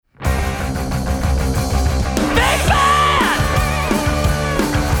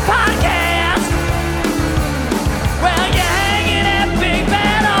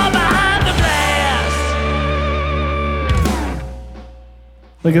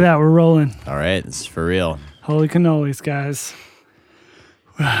Look at that, we're rolling. All right, it's for real. Holy cannolis, guys.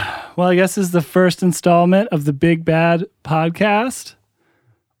 Well, I guess this is the first installment of the Big Bad podcast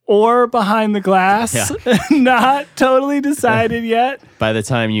or Behind the Glass. Yeah. Not totally decided yet. By the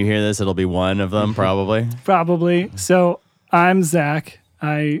time you hear this, it'll be one of them, probably. Probably. So I'm Zach.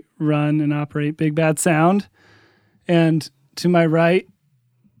 I run and operate Big Bad Sound. And to my right,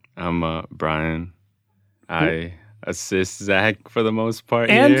 I'm Brian. I assist Zach for the most part.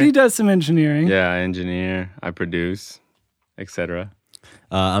 And here. he does some engineering. Yeah, I engineer, I produce, etc.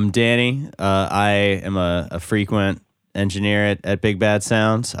 I'm Danny. I am a frequent engineer at Big Bad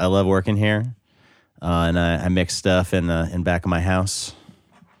Sounds. I love working here. And I mix stuff in back of my house.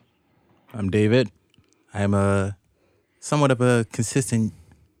 I'm David. I am somewhat of a consistent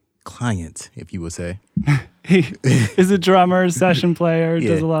client, if you would say. He is a drummer, session player, Yeah.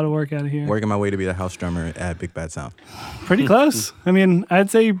 does a lot of work out of here. Working my way to be the house drummer at Big Bad Sound. Pretty close. I mean,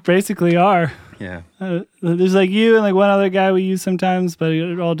 I'd say you basically are. Yeah. There's like you and like one other guy we use sometimes, but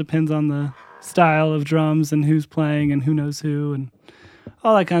it all depends on the style of drums and who's playing and who knows who and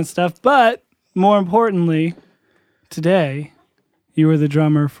all that kind of stuff. But more importantly, today, you were the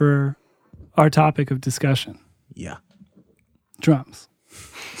drummer for our topic of discussion. Yeah. Drums.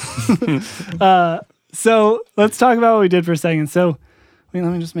 So let's talk about what we did for a second. So let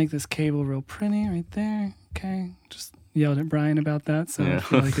me just make this cable real pretty right there. Okay. Just yelled at Brian about that, so I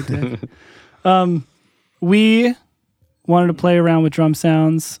feel like a dick. We wanted to play around with drum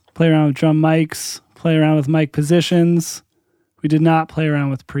sounds, play around with drum mics, play around with mic positions. We did not play around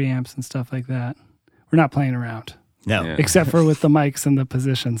with preamps and stuff like that. We're not playing around, No. Yeah. except for with the mics and the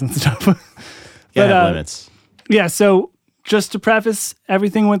positions and stuff. Gotta have limits. Yeah, so just to preface,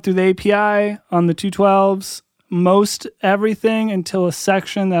 everything went through the API on the 212s. Most everything until a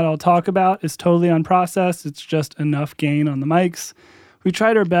section that I'll talk about is totally unprocessed. It's just enough gain on the mics. We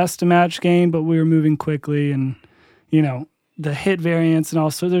tried our best to match gain, but we were moving quickly and, the hit variance and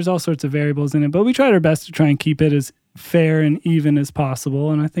also there's all sorts of variables in it. But we tried our best to try and keep it as fair and even as possible,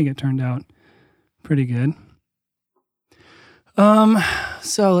 and I think it turned out pretty good.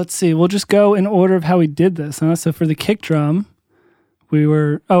 So let's see. We'll just go in order of how we did this. Huh? So for the kick drum,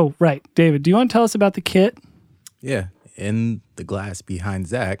 David, do you want to tell us about the kit? Yeah. In the glass behind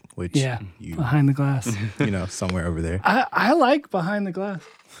Zach, which Behind the glass. somewhere over there. I like behind the glass.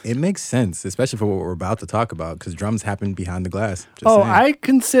 It makes sense, especially for what we're about to talk about, because drums happen behind the glass. Just saying. I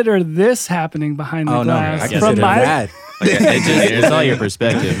consider this happening behind the no, glass. I From consider my that. It's all your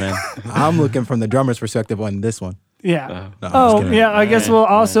perspective, man. I'm looking from the drummer's perspective on this one. Yeah. No, I'm just kidding. I guess we'll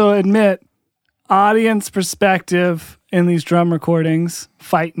also admit audience perspective in these drum recordings.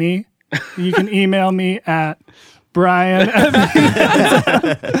 Fight me. You can email me at Brian.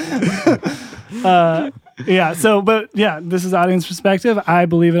 This is audience perspective. I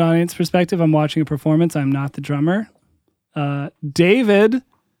believe in audience perspective. I'm watching a performance. I'm not the drummer. David,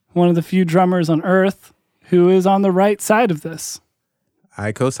 one of the few drummers on earth who is on the right side of this.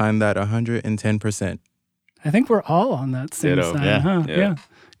 I co-signed that 110%. I think we're all on that same Ditto. side. Yeah. Huh? Yeah.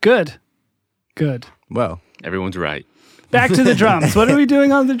 Good. Well, Everyone's right. Back to the drums. What are we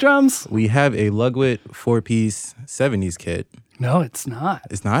doing on the drums? we have a Lugwit 4-piece 70s kit. No, it's not.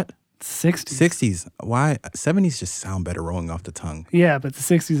 It's not? 60s. 60s. Why? 70s just sound better rolling off the tongue. Yeah, but the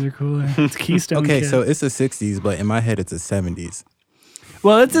 60s are cooler. It's Keystone Okay, kit. so it's a 60s, but in my head, it's a 70s.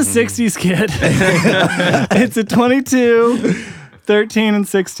 Well, it's a 60s kit. It's a 22, 13, and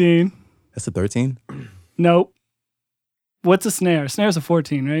 16. That's a 13? Nope. What's a snare? Snare's a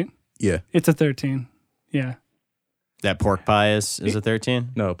 14, right? Yeah. It's a 13. Yeah. That pork pie is a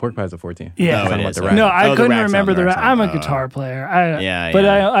 13? No, pork pie's a 14. Yeah. No, Talking it about is. the rack. No, I Oh, the couldn't rack's remember on, the the rack. rack's on. I'm a guitar player.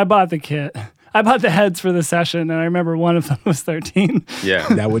 Yeah. I bought the kit. I bought the heads for the session, and I remember one of them was 13. Yeah.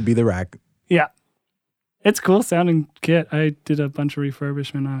 That would be the rack. Yeah. It's cool sounding kit. I did a bunch of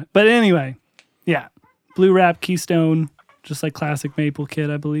refurbishment on it. But anyway, yeah. Blue wrap Keystone, just like classic maple kit,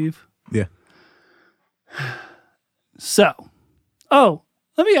 I believe. Yeah. So,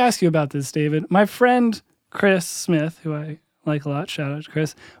 let me ask you about this, David. My friend Chris Smith, who I like a lot, shout out to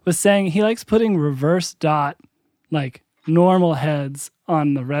Chris, was saying he likes putting reverse dot, like normal heads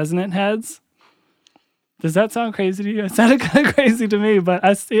on the resonant heads. Does that sound crazy to you? It sounded kind of crazy to me, but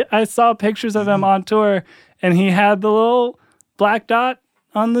I saw pictures of him on tour, and he had the little black dot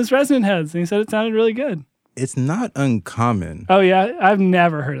on those resonant heads, and he said it sounded really good. It's not uncommon. Oh, yeah? I've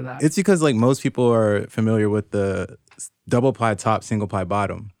never heard of that. It's because like most people are familiar with the double ply top, single ply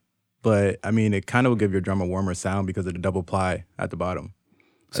bottom. But I mean, it kind of will give your drum a warmer sound because of the double ply at the bottom.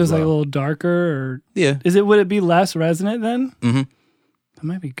 So it's like a little darker, or Yeah. would it be less resonant then? Mm-hmm. That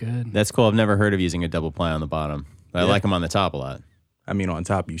might be good. That's cool. I've never heard of using a double ply on the bottom. I like them on the top a lot. I mean, on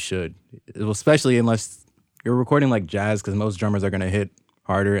top, you should. Especially unless you're recording like jazz, because most drummers are going to hit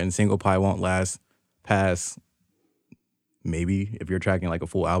harder and single ply won't last past maybe, if you're tracking like a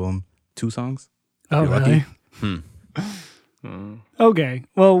full album, 2 songs. Oh, You're really? Okay.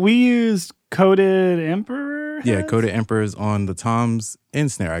 Well, we used Coded Emperor. Yeah, heads? Coded Emperors on the toms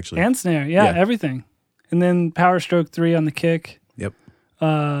and snare, actually. And snare. Yeah, Yeah. everything. And then Power Stroke 3 on the kick. Yep.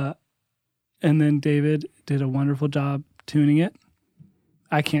 And then David did a wonderful job tuning it.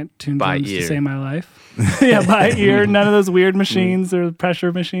 I can't tune By drums to ear. save my life. Yeah, by ear. None of those weird machines or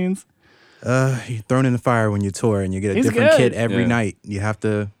pressure machines. You're thrown in the fire when you tour and you get a He's different good. kit every Yeah. night. You have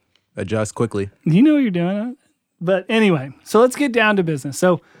to adjust quickly. You know what you're doing. But anyway, so let's get down to business.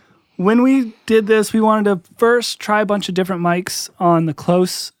 So when we did this, we wanted to first try a bunch of different mics on the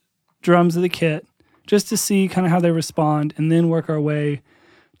close drums of the kit just to see kind of how they respond, and then work our way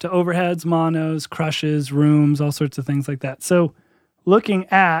to overheads, monos, crushes, rooms, all sorts of things like that. So looking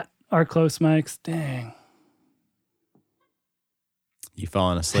at our close mics, dang. You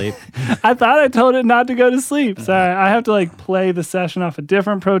falling asleep? I thought I told it not to go to sleep. So I have to like play the session off a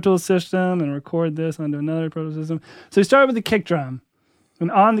different Pro Tools system and record this onto another Pro Tools system. So we started with the kick drum.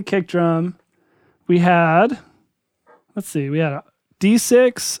 And on the kick drum, we had a D6,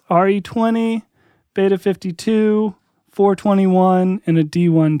 RE20, Beta 52, 421, and a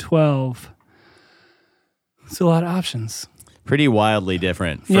D112. It's a lot of options. Pretty wildly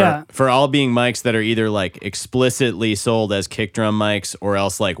different. Yeah. For all being mics that are either like explicitly sold as kick drum mics or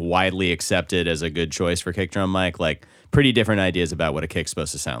else like widely accepted as a good choice for kick drum mic, like pretty different ideas about what a kick's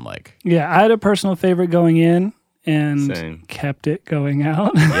supposed to sound like. Yeah, I had a personal favorite going in and Same. kept it going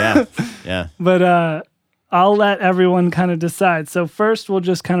out. Yeah. Yeah. But I'll let everyone kind of decide. So first, we'll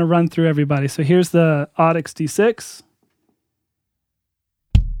just kind of run through everybody. So here's the Audix D6,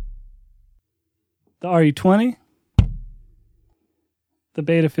 the RE20, the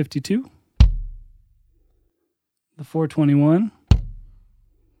Beta 52, the 421,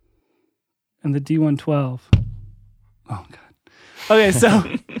 and the D112. Oh, God. Okay, so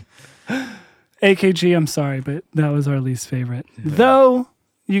AKG, I'm sorry, but that was our least favorite. Though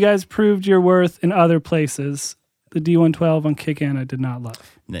you guys proved your worth in other places, the D112 on Kick-In I did not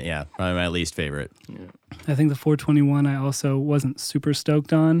love. Yeah. Probably my least favorite. I think the 421 I also wasn't super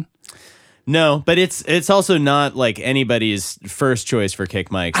stoked on. No, but it's also not like anybody's first choice for kick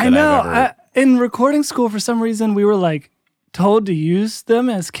mics. I that know. I've ever, In recording school, for some reason, we were like told to use them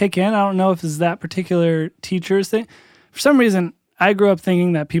as Kick-In. I don't know if it's that particular teacher's thing. For some reason, I grew up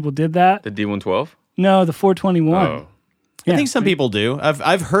thinking that people did that. The D112? No, the 421. Oh. Yeah. I think some people do.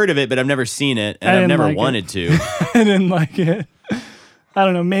 I've heard of it, but I've never seen it, and I I've didn't never like it. wanted to. I didn't like it. I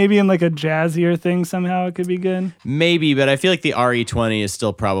don't know. Maybe in like a jazzier thing somehow it could be good. Maybe, but I feel like the RE20 is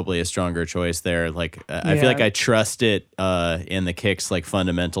still probably a stronger choice there. Like I Yeah. feel like I trust it in the kicks like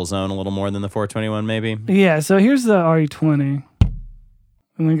fundamental zone a little more than the 421 maybe. Yeah, so here's the RE20.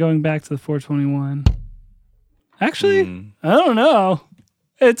 And then going back to the 421. Actually, I don't know.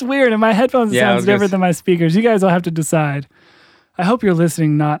 It's weird. In my headphones, it Yeah, I sounds was gonna different than my speakers. You guys will have to decide. I hope you're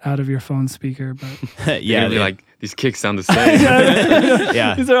listening not out of your phone speaker, but Yeah, You're they- like, these kicks sound the same.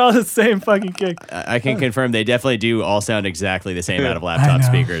 yeah. these are all the same fucking kick. I can confirm they definitely do all sound exactly the same out of laptop know.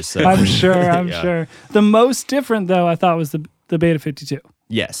 speakers. So. I'm sure. I'm Yeah. sure. The most different, though, I thought was the Beta 52,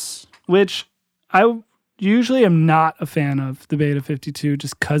 Yes. which I usually am not a fan of the Beta 52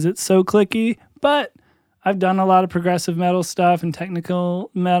 just because it's so clicky. But I've done a lot of progressive metal stuff and technical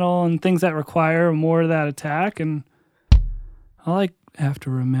metal and things that require more of that attack. And I'll like have to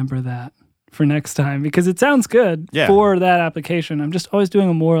remember that for next time because it sounds good Yeah. for that application. I'm just always doing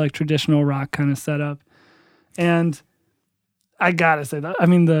a more like traditional rock kind of setup. And I gotta say that, I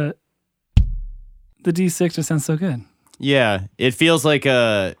mean, the D6 just sounds so good. Yeah, it feels like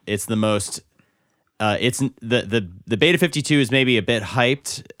it's the most. It's the Beta 52 is maybe a bit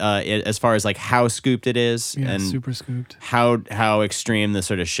hyped as far as like how scooped it is Yeah, and super scooped. how extreme the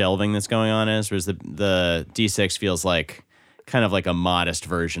sort of shelving that's going on is. Whereas the D6 feels like kind of like a modest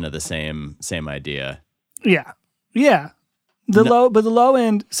version of the same idea. Yeah. Yeah. The low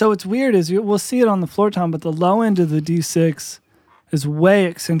end, so it's weird is we'll see it on the floor tom, but the low end of the D6 is way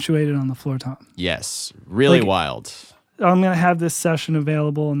accentuated on the floor tom. Yes, really Like- wild. I'm going to have this session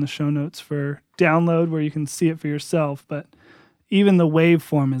available in the show notes for download where you can see it for yourself, but even the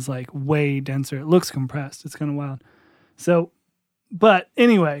waveform is like way denser. It looks compressed. It's kind of wild. So, but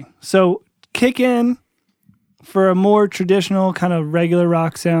anyway, so kick in for a more traditional kind of regular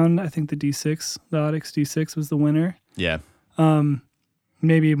rock sound. I think the D6, the Audix D6 was the winner. Yeah.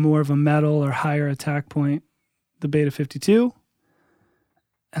 Maybe more of a metal or higher attack point, the Beta 52.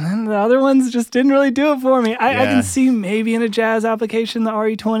 And then the other ones just didn't really do it for me. I Yeah. can see maybe in a jazz application the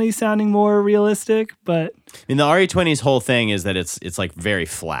RE20 sounding more realistic, but I mean, the RE20's whole thing is that it's like very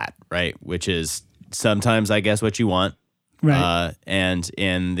flat, right? Which is sometimes, I guess, what you want. right. And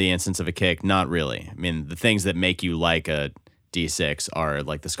in the instance of a kick, not really. I mean, the things that make you like a D6 are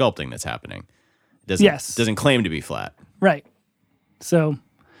like the sculpting that's happening. It doesn't claim to be flat. Right. So,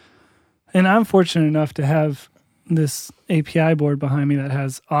 and I'm fortunate enough to have this API board behind me that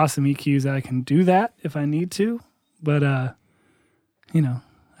has awesome EQs that I can do that if I need to. But, you know,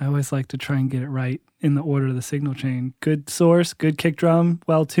 I always like to try and get it right in the order of the signal chain. Good source, good kick drum,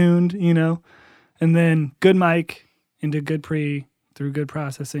 well tuned, you know, and then good mic into good pre through good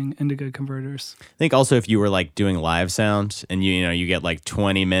processing into good converters. I think also if you were like doing live sound and you get like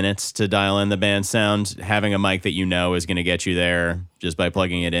 20 minutes to dial in the band sound, having a mic that you know is going to get you there just by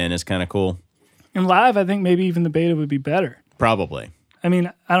plugging it in is kind of cool. And live, I think maybe even the beta would be better. Probably. I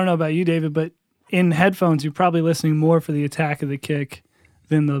mean, I don't know about you, David, but in headphones, you're probably listening more for the attack of the kick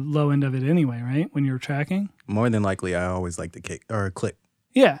than the low end of it anyway, right? When you're tracking. More than likely, I always like the kick or click.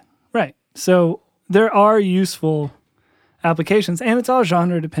 Yeah, right. So there are useful applications, and it's all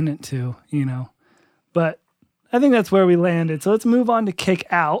genre dependent too, you know. But I think that's where we landed. So let's move on to kick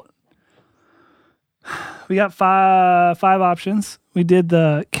out. We got five options. We did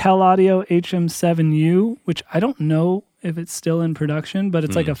the Cal Audio HM7U, which I don't know if it's still in production, but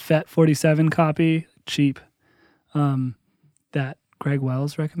it's like a FET 47 copy, cheap, that Greg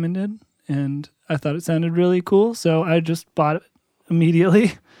Wells recommended. And I thought it sounded really cool, so I just bought it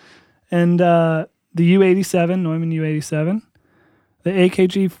immediately. And the U87, Neumann U87. The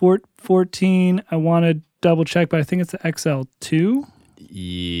AKG 414, I want to double check, but I think it's the XL2.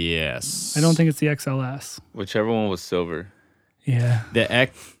 Yes. I don't think it's the XLS. Whichever one was silver. Yeah. The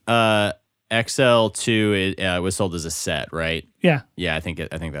XL2 was sold as a set, right? Yeah. Yeah, I think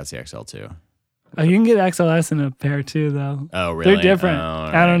that's the XL2. Oh, you can get XLS in a pair too, though. Oh, really? They're different. Oh,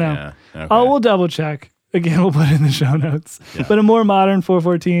 I don't know. yeah. Okay. Oh, we'll double check. Again, we'll put it in the show notes. Yeah. But a more modern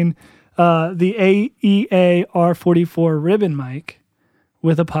 414, the AEA R44 ribbon mic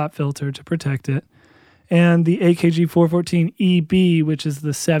with a pop filter to protect it, and the AKG 414 EB, which is the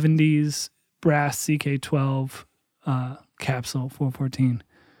 70s brass CK12 capsule 414.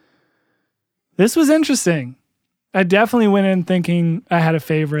 This was interesting. I definitely went in thinking I had a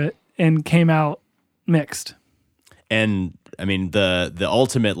favorite and came out mixed. And I mean the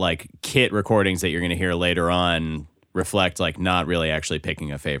ultimate like kit recordings that you're going to hear later on reflect like not really actually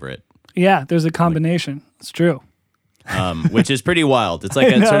picking a favorite. Yeah, there's a combination. It's true. Which is pretty wild. It's like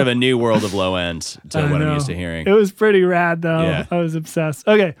I a know. sort of a new world of low end to I what I'm know. used to hearing. It was pretty rad, though. Yeah. I was obsessed.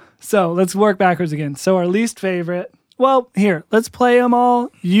 Okay, so let's work backwards again. So our least favorite. Well, here, let's play them all.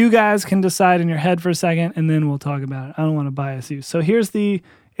 You guys can decide in your head for a second, and then we'll talk about it. I don't want to bias you. So here's the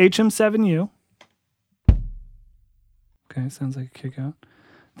HM7U. Okay, sounds like a kick out.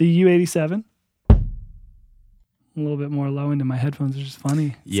 The U87. A little bit more low end in my headphones, which is funny.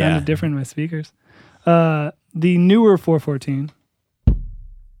 It Yeah. sounded different in my speakers. The newer 414.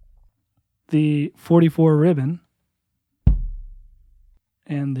 The 44 ribbon.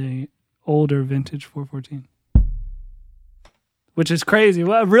 And the older vintage 414. Which is crazy.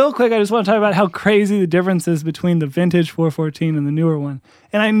 Well, real quick, I just want to talk about how crazy the difference is between the vintage 414 and the newer one.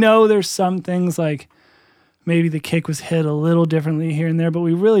 And I know there's some things like maybe the kick was hit a little differently here and there, but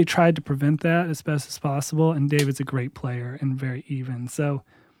we really tried to prevent that as best as possible. And David's a great player and very even. So,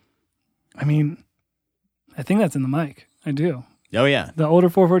 I mean, I think that's in the mic. I do. Oh yeah. The older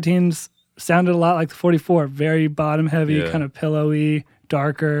 414s sounded a lot like the 44, very bottom heavy, Yeah. kind of pillowy,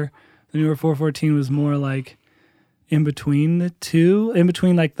 darker. The newer 414 was more like in between the two, in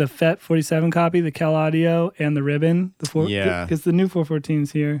between like the FET 47 copy, the Cal Audio, and the ribbon. Yeah. Because the new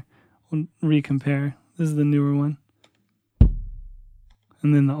 414s here, we'll recompare. This is the newer one.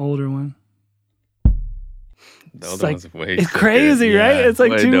 And then the older one. The It's other like- one's way It's sicker. crazy, Yeah, right? It's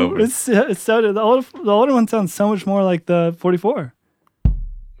like way two. doper. It's so the older one sounds so much more like the 44.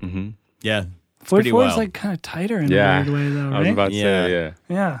 Mm-hmm. Yeah. It's pretty 44 is wild. like kind of tighter in Yeah. a weird way, though, I was right? about to say, yeah,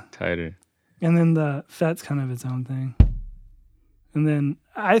 Yeah. tighter. And then the FET's kind of its own thing. And then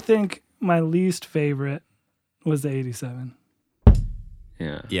I think my least favorite was the 87.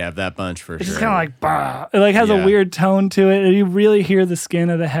 Yeah. Yeah, that bunch for It's sure. just kind of like, bah. It like has Yeah. a weird tone to it. And you really hear the skin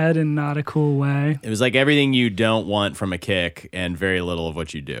of the head in not a cool way. It was like everything you don't want from a kick and very little of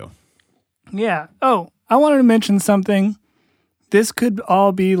what you do. Yeah. Oh, I wanted to mention something. This could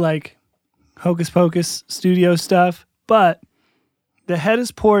all be like Hocus Pocus studio stuff, but the head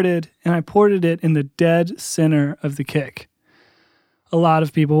is ported, and I ported it in the dead center of the kick. a lot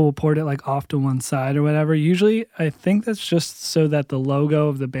of people will port it like off to one side or whatever. Usually, I think that's just so that the logo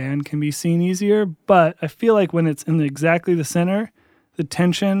of the band can be seen easier. But I feel like when it's in exactly the center, the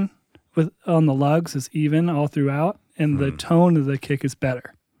tension on the lugs is even all throughout, and the tone of the kick is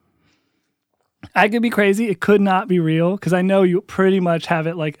better. I could be crazy. It could not be real because I know you pretty much have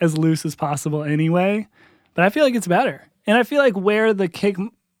it like as loose as possible anyway. But I feel like it's better. And I feel like where the kick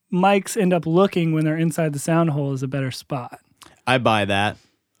mics end up looking when they're inside the sound hole is a better spot. I buy that.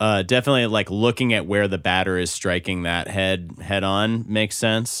 Definitely, like looking at where the batter is striking that head on makes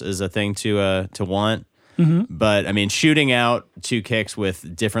sense as a thing to want. Mm-hmm. But I mean, shooting out two kicks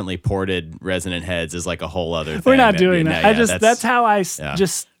with differently ported resonant heads is like a whole other thing. We're not doing that. Yeah, that's how I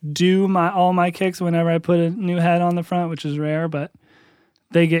just do all my kicks whenever I put a new head on the front, which is rare, but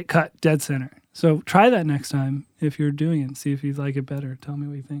they get cut dead center. So try that next time if you're doing it. See if you like it better. Tell me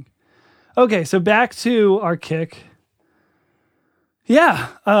what you think. Okay, so back to our kick. Yeah,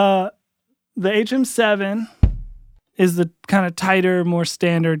 the HM7 is the kind of tighter, more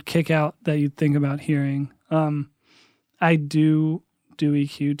standard kick out that you'd think about hearing. I do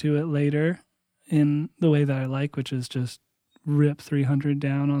EQ to it later in the way that I like, which is just rip 300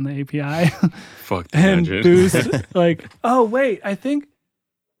 down on the API. Fuck and 300. boost like, oh wait, I think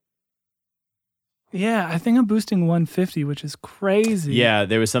I'm boosting 150, which is crazy. Yeah,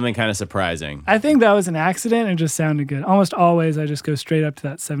 there was something kind of surprising. I think that was an accident and just sounded good. Almost always I just go straight up to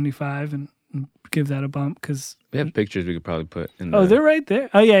that 75 and give that a bump because We have pictures we could probably put in they're right there.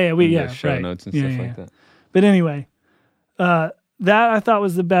 Oh yeah, the show right. notes and Yeah, stuff yeah, like that. But anyway, that I thought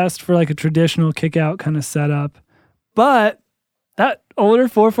was the best for like a traditional kick out kind of setup. But that older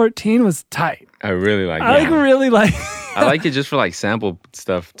 414 was tight. I really like I it. really like I like it just for like sample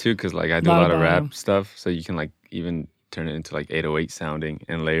stuff too, because like I do a lot of bottom. rap stuff, so you can like even turn it into like 808 sounding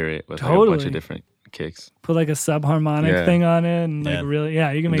and layer it with like a Totally. bunch of different kicks. put like a subharmonic Yeah. thing on it and like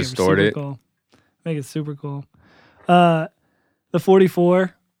Yeah. you can make Distort it super it. cool. Make it super cool. The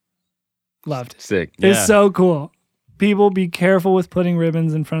 44, loved it. Sick. Yeah. It's so cool. People be careful with putting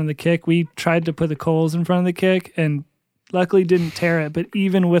ribbons in front of the kick. We tried to put the coals in front of the kick and luckily didn't tear it, but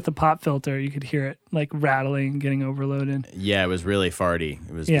even with a pop filter, you could hear it like rattling, getting overloaded. Yeah, it was really farty.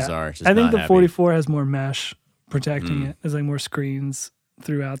 It was Yeah. bizarre. Just I think not the happy. 44 has more mesh protecting it. There's like more screens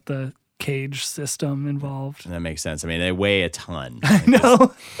throughout the cage system involved. That makes sense. I mean, they weigh a ton.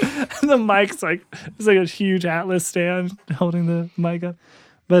 No, the mic's like it's like a huge Atlas stand holding the mic up.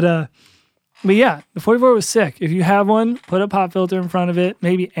 But yeah, the 44 was sick. If you have one, put a pop filter in front of it.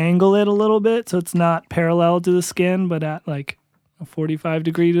 Maybe angle it a little bit so it's not parallel to the skin, but at like a 45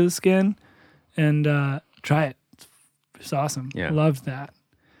 degree to the skin, and try it. It's awesome. Yeah. Loved that.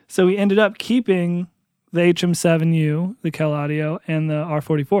 So we ended up keeping the HM7U, the Kel Audio, and the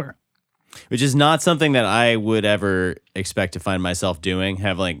R44. Which is not something that I would ever expect to find myself doing.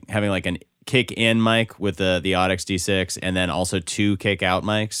 Having like an kick in mic with the Audix D6 and then also two kick out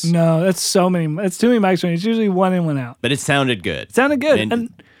mics. No, that's so many. It's too many mics. It's usually one in, one out. But it sounded good. It sounded good. And-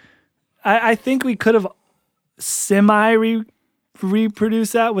 And I think we could have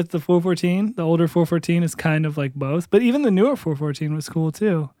reproduced that with the 414. The older 414 is kind of like both. But even the newer 414 was cool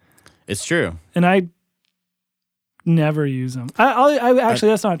too. It's true. And I never use them. I actually,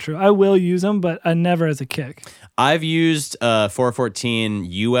 that's not true. I will use them, but I never as a kick. I've used 414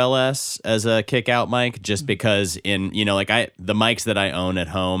 ULS as a kick out mic just because the mics that I own at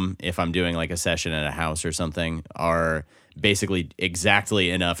home, if I'm doing like a session at a house or something, are basically exactly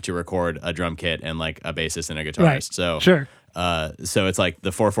enough to record a drum kit and like a bassist and a guitarist. Right. So Sure. so it's like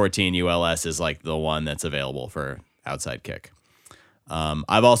the 414 ULS is like the one that's available for outside kick.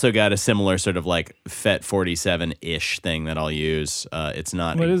 I've also got a similar sort of like FET 47-ish thing that I'll use. It's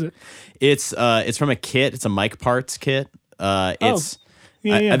not. What is it? It's from a kit. It's a mic parts kit. It's.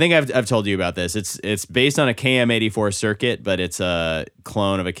 Yeah. I think I've told you about this. It's based on a KM84 circuit, but it's a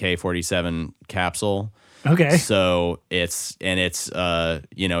clone of a K47 capsule. Okay. So it's in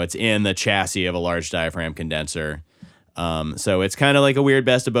the chassis of a large diaphragm condenser. So it's kind of like a weird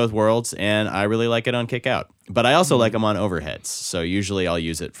best of both worlds, and I really like it on kick out. But I also like them on overheads, so usually I'll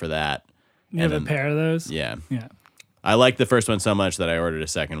use it for that. You have And a then- pair of those? Yeah. Yeah. I liked the first one so much that I ordered a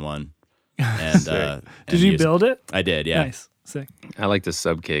second one. And Did you build it? I did, yeah. Nice. Sick. I like the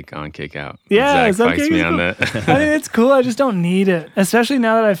sub kick on kick out. Yeah, Zach sub fights kick me is on cool. that. I mean, it's cool. I just don't need it. Especially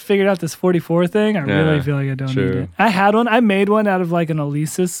now that I've figured out this 44 thing. I really Yeah, feel like I don't need true. it. I had one. I made one out of like an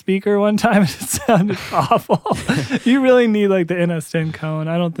Alesis speaker one time and it sounded awful. You really need like the NS10 cone.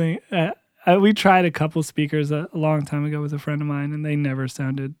 I don't think... we tried a couple speakers a long time ago with a friend of mine and they never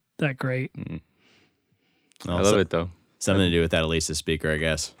sounded that great. Well, I love it though. Something to do with that Alesis speaker, I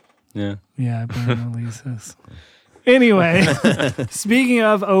guess. Yeah. Yeah, I blame Alesis. Anyway, speaking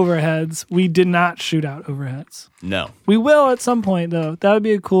of overheads, we did not shoot out overheads. No. We will at some point, though. That would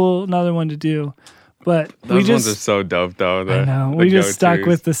be another one to do. But Those ones are so dope, though. I know. We just stuck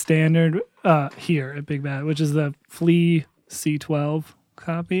with the standard here at Big Bad, which is the Flea C12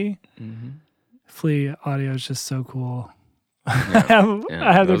 copy. Mm-hmm. Flea audio is just so cool. Yeah.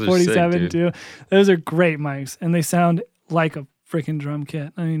 I have the those are 47 sick, too. Those are great mics, and they sound like a freaking drum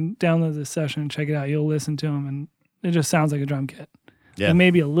kit. I mean, download this session and check it out. You'll listen to them, and it just sounds like a drum kit. Yeah. And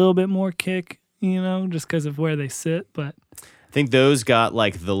maybe a little bit more kick, just because of where they sit. But I think those got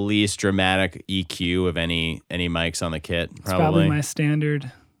like the least dramatic EQ of any mics on the kit. it's probably my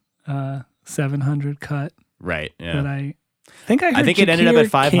standard 700 cut. Right. Yeah. But I think it ended up Jakir at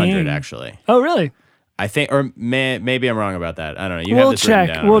 500 King. actually. Oh, really? I think, or maybe I'm wrong about that. I don't know. You We'll have this written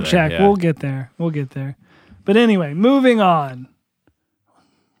check. down We'll over there. check. Yeah. We'll get there. We'll get there. But anyway, moving on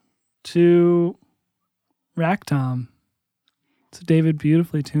to Rack Tom. So David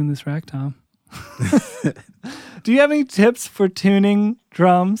beautifully tuned this Rack Tom. Do you have any tips for tuning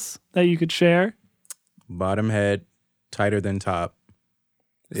drums that you could share? Bottom head, tighter than top.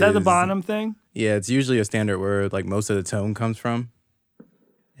 Is that the bottom thing? Yeah, it's usually a standard where like most of the tone comes from.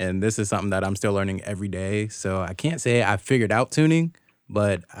 And this is something that I'm still learning every day. So I can't say I figured out tuning,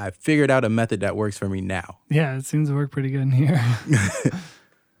 but I figured out a method that works for me now. Yeah, it seems to work pretty good in here.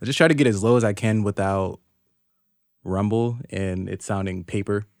 I just try to get as low as I can without rumble and it sounding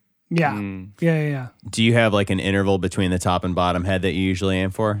paper. Yeah. Mm. Yeah. Do you have like an interval between the top and bottom head that you usually aim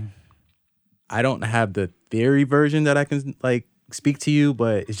for? I don't have the theory version that I can like speak to you,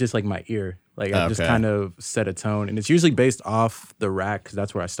 but it's just like my ear. Like I just Okay. kind of set a tone, and it's usually based off the rack because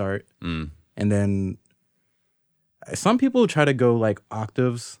that's where I start. Mm. And then some people try to go like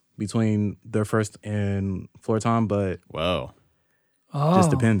octaves between their first and floor tom, but Whoa. Oh. just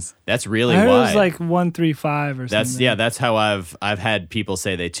depends. That's really I heard it wide. was like 135 or That's something. that's how I've had people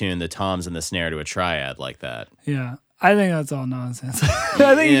say they tune the toms and the snare to a triad like that. Yeah. I think that's all nonsense.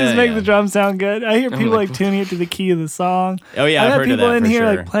 I think you just Yeah, make yeah. the drum sound good. I hear people like tuning it to the key of the song. Oh yeah, I've I've heard had of people that in for here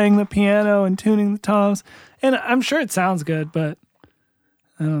sure. like playing the piano and tuning the toms, and I'm sure it sounds good, but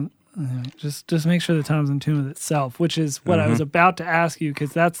just make sure the tom's in tune with itself, which is what I was about to ask you,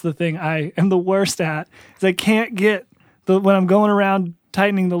 because that's the thing I am the worst at. Is I can't get when I'm going around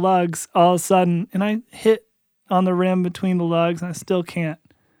tightening the lugs all of a sudden, and I hit on the rim between the lugs, and I still can't.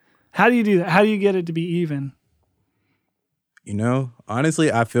 How do you do that? How do you get it to be even? You know,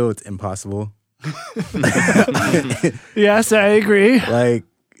 honestly, I feel it's impossible. Yes, I agree. Like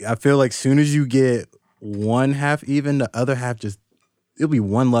I feel like soon as you get one half even, the other half just it'll be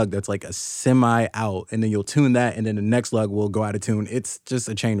one lug that's like a semi out, and then you'll tune that, and then the next lug will go out of tune. It's just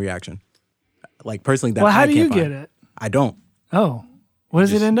a chain reaction. Like personally, that Well, how I do can't you find. get it? I don't. Oh, what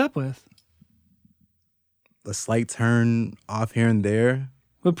does it Just- end up with? A slight turn off here and there.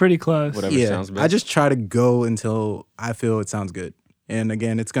 We're pretty close. Whatever Yeah, sounds best. I just try to go until I feel it sounds good. And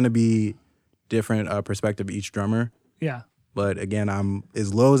again, it's going to be different perspective each drummer. Yeah. But again, I'm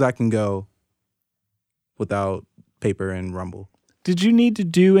as low as I can go without paper and rumble. Did you need to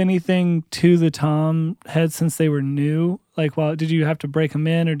do anything to the tom head since they were new? Like, did you have to break them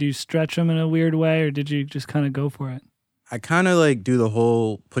in, or do you stretch them in a weird way, or did you just kind of go for it? I kind of like do the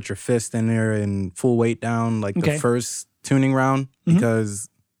whole put your fist in there and full weight down like Okay. the first tuning round because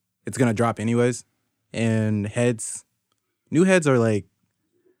it's going to drop anyways. And new heads are like,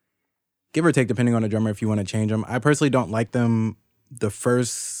 give or take depending on the drummer if you want to change them. I personally don't like them the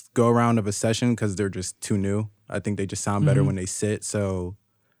first go around of a session because they're just too new. I think they just sound better when they sit. So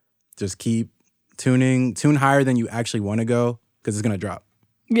just keep tune higher than you actually want to go because it's going to drop.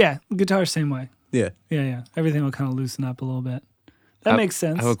 Yeah, guitar same way. Yeah. Yeah. Everything will kind of loosen up a little bit. That makes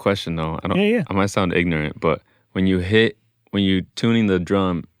sense. I have a question though. Yeah. I might sound ignorant, but when you're tuning the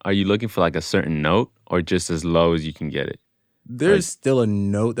drum, are you looking for like a certain note or just as low as you can get it? There's still a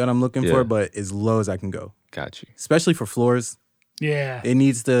note that I'm looking Yeah. for, but as low as I can go, Got you. especially for floors. Yeah. It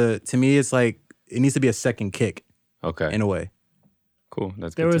needs to me, it's like, it needs to be a second kick Okay. in a way. Cool.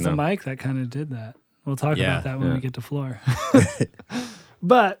 That's There good was to a know. mic that kind of did that. We'll talk Yeah, about that when yeah. we get to floor.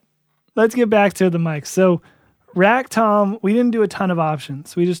 But let's get back to the mics. So Rack Tom, we didn't do a ton of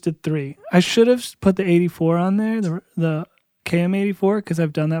options. We just did 3. I should have put the 84 on there, the KM84, because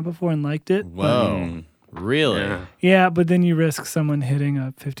I've done that before and liked it. Whoa. Really? Yeah. Yeah, but then you risk someone hitting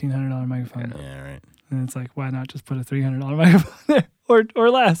a $1,500 microphone. Yeah, right. And it's like, why not just put a $300 microphone there? Or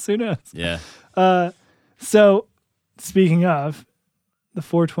less, who knows? Yeah. So speaking of, the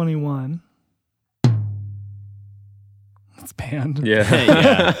 421. It's panned. Yeah.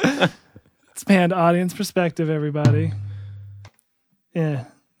 Yeah. It's panned audience perspective, everybody. Yeah.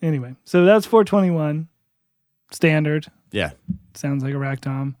 Anyway, so that's 421. standard. Yeah. Sounds like a rack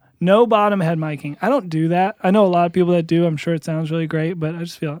tom. No bottom head miking. I don't do that. I know a lot of people that do. I'm sure it sounds really great, but I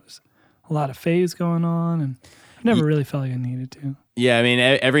just feel there's a lot of phase going on, and I never really felt like I needed to. Yeah, I mean,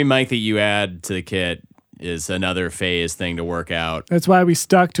 every mic that you add to the kit is another phase thing to work out. That's why we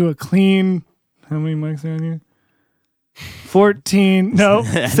stuck to a clean. How many mics are in here? 17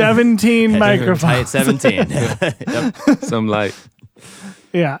 microphones. Tight 17. Yep. Some light.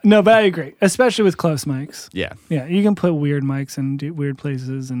 Yeah, no, but I agree, especially with close mics. Yeah. Yeah, you can put weird mics in weird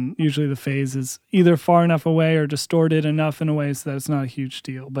places, and usually the phase is either far enough away or distorted enough in a way so that it's not a huge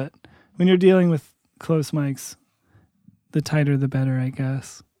deal. But when you're dealing with close mics, the tighter the better, I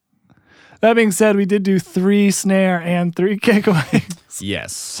guess. That being said, we did do 3 snare and 3 kick mics.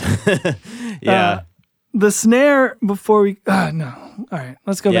 Yes. Yeah. The snare before we... no. All right,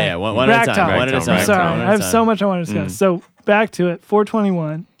 let's go back. Yeah, one at a time. One at a time. Sorry, One at a I have time. so much I want to discuss. So back to it.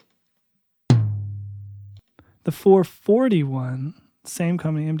 421. The 441, same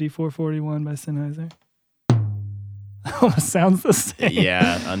company, MD441 by Sennheiser. Almost sounds the same.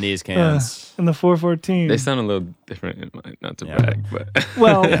 Yeah, on these cans. And the 414. They sound a little different in mine, not to Yeah. brag, but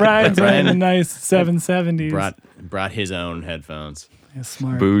Well, Brian's Brian wearing a nice 770s. Brought his own headphones. Yeah,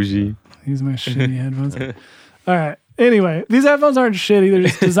 smart. bougie. These are my shitty headphones. All right. Anyway, these headphones aren't shitty. They're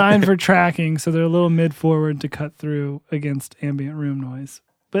just designed for tracking, so they're a little mid-forward to cut through against ambient room noise.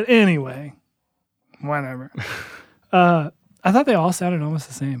 But anyway, whatever. I thought they all sounded almost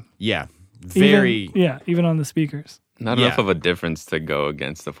the same. Yeah. Very Even on the speakers. Not Yeah. enough of a difference to go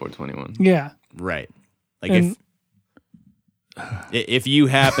against the 421. Yeah. right. Like And- if you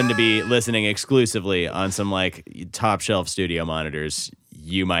happen to be listening exclusively on some like top shelf studio monitors,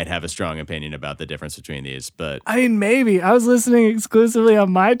 you might have a strong opinion about the difference between these. But I mean, maybe. I was listening exclusively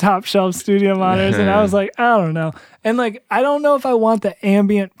on my top shelf studio monitors, and I was like, I don't know. And like, I don't know if I want the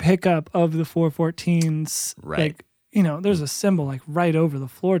ambient pickup of the 414s. Right. Like, you know, there's a cymbal like right over the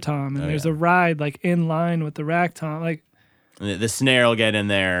floor tom, and there's a ride like in line with the rack tom. Like, the snare will get in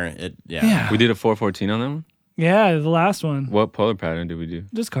there. yeah. We did a 414 on that one? Yeah, the last one. What polar pattern did we do?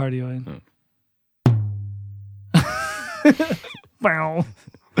 Just cardioid. Wow.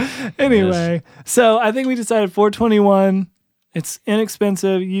 Anyway, so I think we decided 421. It's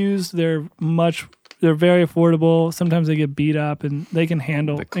inexpensive, used. They're very affordable. Sometimes they get beat up, and they can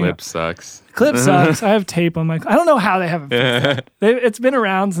handle. The clip sucks. Clip sucks. I have tape on my. I don't know how they haven't fixed that. It's been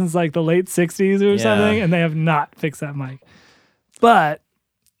around since like the late 60s or something, and they have not fixed that mic. But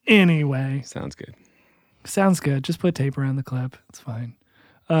anyway, Sounds good. sounds good. Just put tape around the clip. It's fine.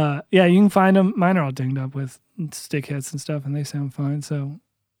 Yeah, you can find them. Mine are all dinged up with stick hits and stuff, and they sound fine. So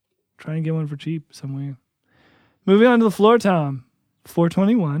try and get one for cheap somewhere. Moving on to the floor tom,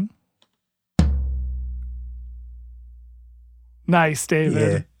 421. Nice,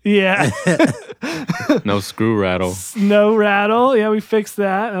 David. Yeah. No screw rattle. No rattle. Yeah, we fixed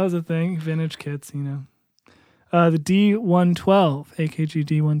that. That was a thing. Vintage kits, you know. The D112, AKG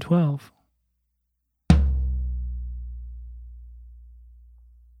D112.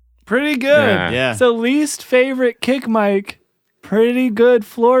 Pretty good. Yeah. So least favorite kick mic, pretty good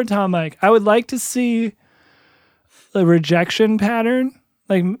floor tom mic. I would like to see the rejection pattern.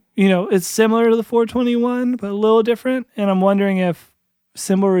 Like, you know, it's similar to the 421, but a little different. And I'm wondering if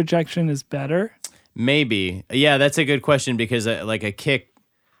cymbal rejection is better. Maybe. Yeah, that's a good question because like a kick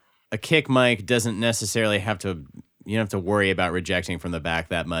mic doesn't necessarily have to. You don't have to worry about rejecting from the back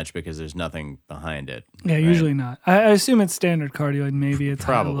that much because there's nothing behind it. Yeah, right? usually not. I assume it's standard cardioid. Maybe it's a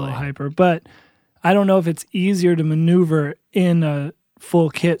Probably. little hyper, but I don't know if it's easier to maneuver in a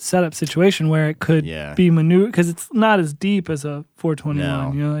full kit setup situation where it could be maneuvered because it's not as deep as a 421.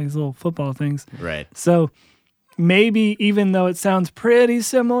 No. You know, like these little football things. Right. So maybe even though it sounds pretty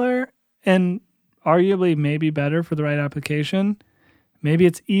similar and arguably maybe better for the right application, maybe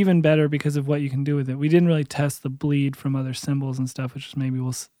it's even better because of what you can do with it. We didn't really test the bleed from other cymbals and stuff, which is maybe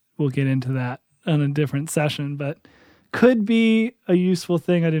we'll get into that on a different session, but could be a useful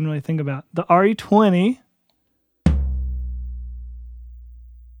thing I didn't really think about. The RE20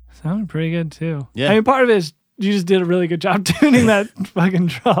 sounded pretty good too. Yeah. I mean, part of it is you just did a really good job tuning that fucking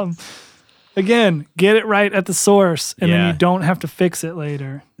drum. Again, get it right at the source, and then you don't have to fix it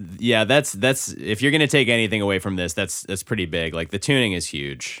later. Yeah, that's if you're gonna take anything away from this, that's pretty big. Like the tuning is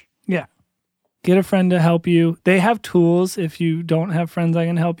huge. Yeah. Get a friend to help you. They have tools if you don't have friends that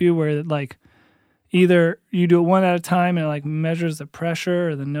can help you where like either you do it one at a time and it like measures the pressure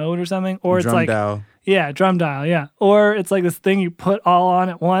or the note or something, or it's Drum like dial. Yeah, drum dial, yeah. Or it's like this thing you put all on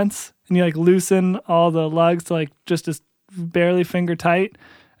at once and you like loosen all the lugs to like just as barely finger tight,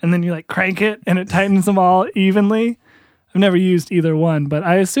 and then you like crank it and it tightens them all evenly. I've never used either one, but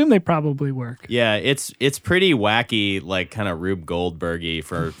I assume they probably work. Yeah, it's pretty wacky, like kind of Rube Goldbergy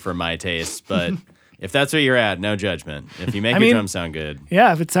for my taste. But if that's where you're at, no judgment. If you make your drums sound good,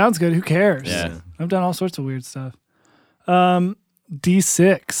 Yeah, if it sounds good, who cares? Yeah. I've done all sorts of weird stuff.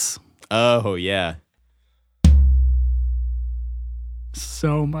 D6. oh yeah,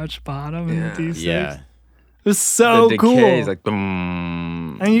 So much bottom in the D6. yeah, It was so the cool. decay is like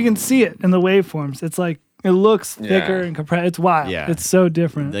boom. And you can see it in the waveforms. It's like, it looks thicker and compressed. It's wild. Yeah. It's so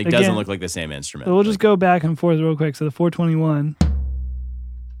different. like Again, doesn't look like the same instrument. So we'll just go back and forth real quick. So the 421.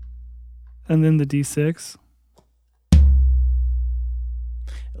 And then the D6.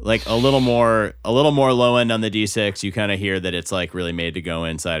 like a little more low end on the D6. You kind of hear that it's like really made to go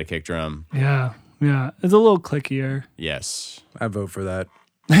inside a kick drum. Yeah. Yeah. It's a little clickier. Yes. I vote for that.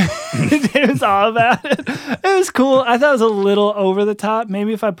 It was all about it. It was cool. I thought it was a little over the top.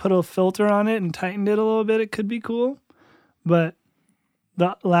 Maybe if I put a filter on it and tightened it a little bit, it could be cool. But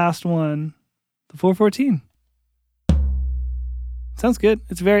the last one, the 414. Sounds good.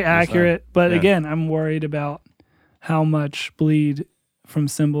 It's very accurate. But Yeah. again, I'm worried about how much bleed from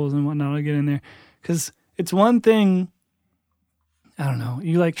cymbals and whatnot will get in there. Because it's one thing, I don't know,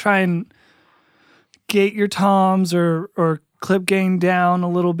 you like try and gate your toms or clip gain down a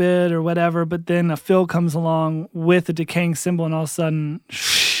little bit or whatever, but then a fill comes along with a decaying cymbal and all of a sudden,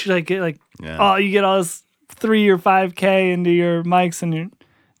 Yeah. you get all this 3 or 5K into your mics and it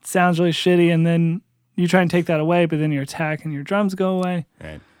sounds really shitty, and then you try and take that away, but then your attack and your drums go away.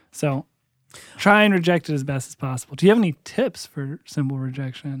 Right. So try and reject it as best as possible. Do you have any tips for cymbal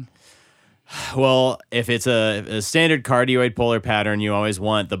rejection? Well, if it's a standard cardioid polar pattern, you always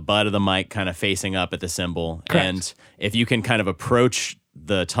want the butt of the mic kind of facing up at the cymbal. Correct. And if you can kind of approach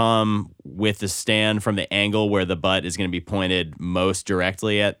the tom with the stand from the angle where the butt is going to be pointed most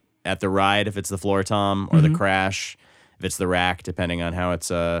directly at the ride, if it's the floor tom, or the crash, if it's the rack, depending on how it's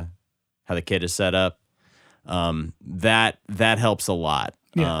how the kit is set up, that helps a lot.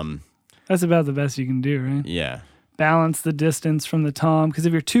 Yeah. That's about the best you can do, right? Yeah. Balance the distance from the tom, because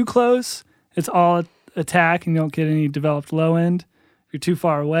if you're too close, it's all attack and you don't get any developed low end. If you're too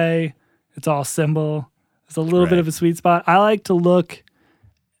far away, it's all cymbal. It's a little bit Right. of a sweet spot. I like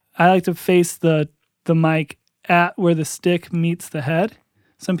to face the mic at where the stick meets the head.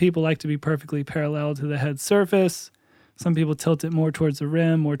 Some people like to be perfectly parallel to the head surface. Some people tilt it more towards the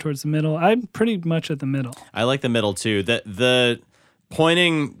rim, more towards the middle. I'm pretty much at the middle. I like the middle too. The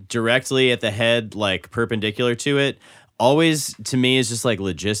pointing directly at the head, like perpendicular to it, always to me is just like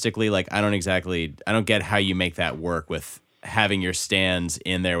logistically, like I don't get how you make that work with having your stands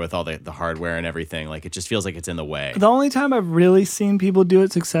in there with all the hardware and everything. Like it just feels like it's in the way. The only time I've really seen people do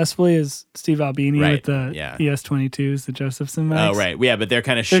it successfully is Steve Albini Right, with the yeah. ES22s, the Josephson mics. Oh, right. Yeah, but they're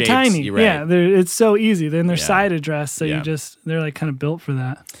kind of They're shaped. tiny. You're right. Yeah, it's so easy. Then they're Yeah. side addressed, so Yeah. they're like kind of built for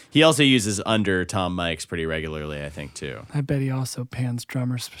that. He also uses under tom mics pretty regularly, I think, too. I bet he also pans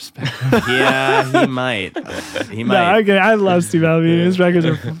drummer's perspective. Yeah, he might. He No, might. okay, I love Steve Albini. His records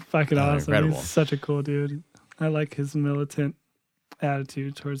are fucking Oh, awesome. incredible. He's such a cool dude. I like his militant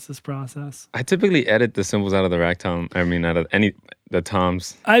attitude towards this process. I typically edit the cymbals out of the rack tom. I mean, out of the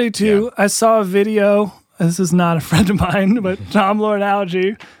toms. I do too. I saw a video. This is not a friend of mine, but Tom Lord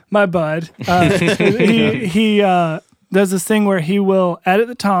Algie, my bud. He does this thing where he will edit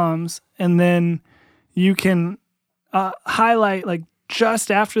the toms, and then you can highlight like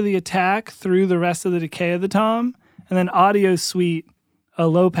just after the attack through the rest of the decay of the tom, and then audio suite a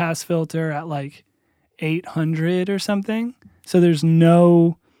low pass filter at like 800 or something. So there's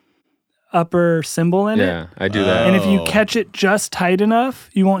no upper cymbal in it. Yeah, I do that. And if you Oh. catch it just tight enough,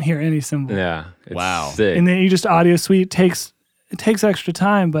 you won't hear any cymbal. Yeah. It's Wow. Sick. And then you just audio suite it takes extra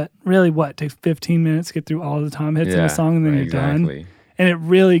time, but really it takes 15 minutes to get through all the tom hits in a song, and then you're exactly. done. And it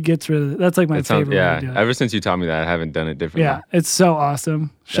really gets rid of it. That's like my It sounds, favorite way to do it. ever since you taught me that, I haven't done it differently. Yeah, it's so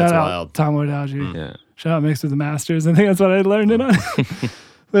awesome. Shout That's out wild. Tom Lord Algie. Yeah. Shout out Mixed with the Masters. I think that's what I learned it on.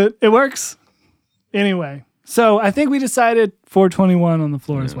 But it works. Anyway, so I think we decided 421 on the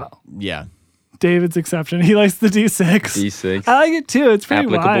floor as well. Yeah. David's exception. He likes the D6. D6. I like it too. It's pretty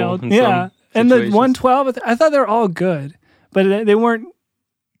Applicable wild. in Yeah. some And the situations. 112, I thought they were all good, but they weren't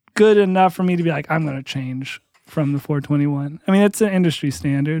good enough for me to be like, I'm going to change from the 421. I mean, it's an industry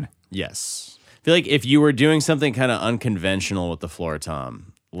standard. Yes. I feel like if you were doing something kind of unconventional with the floor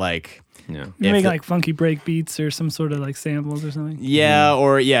tom, like Yeah. You If make the- like funky break beats or some sort of like samples or something. yeah,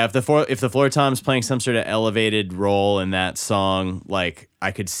 or yeah, if the floor tom's playing some sort of elevated role in that song, like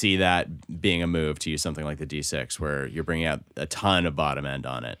I could see that being a move to use something like the D6, where you're bringing out a ton of bottom end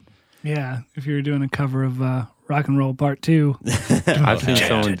on it. Yeah. If you were doing a cover of Rock and Roll Part 2. I've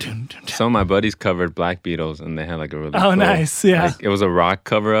seen some of my buddies covered Black Beatles, and they had like a really Oh, nice. Yeah. Like, it was a rock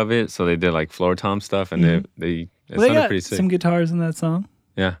cover of it, so they did like floor tom stuff, and they Well, they sounded got pretty sick. some guitars in that song.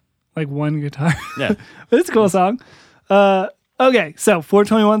 Yeah. Like one guitar. Yeah. But it's a cool song. Okay, so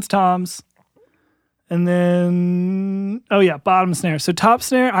 421's toms. And then, bottom snare. So top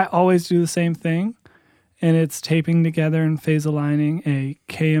snare, I always do the same thing. And it's taping together and phase aligning a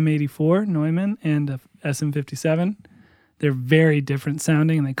KM84 Neumann and a SM57. They're very different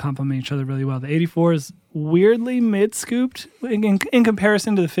sounding and they complement each other really well. The 84 is weirdly mid-scooped in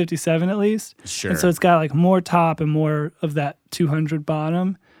comparison to the 57 at least. Sure. And so it's got like more top and more of that 200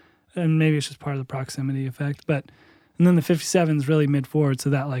 bottom. And maybe it's just part of the proximity effect. And then the 57 is really mid-forward,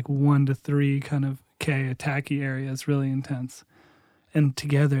 so that like 1 to 3 kind of K attacky area is really intense. And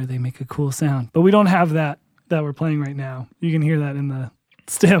together they make a cool sound. But we don't have that we're playing right now. You can hear that in the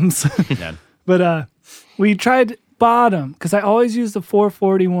stems. Yeah. But we tried bottom, because I always use the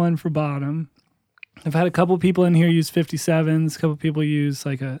 441 for bottom. I've had a couple people in here use 57s, a couple people use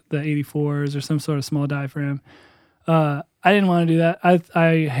like the 84s or some sort of small diaphragm. I didn't want to do that.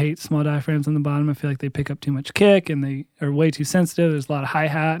 I hate small diaphragms on the bottom. I feel like they pick up too much kick and they are way too sensitive. There's a lot of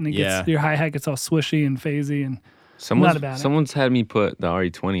hi-hat and your hi-hat gets all swishy and phasey and not about it. Someone's had me put the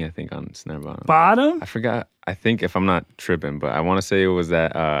RE20, I think, on snare bottom. Bottom? I forgot. I think if I'm not tripping, but I want to say it was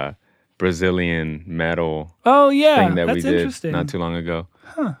that Brazilian metal Oh, yeah. thing that That's we did interesting. not too long ago.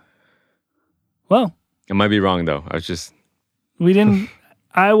 Well, I might be wrong though. I was just we didn't...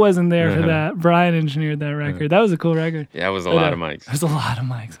 I wasn't there for that. Brian engineered that record. That was a cool record. yeah, it was a lot of mics. There's a lot of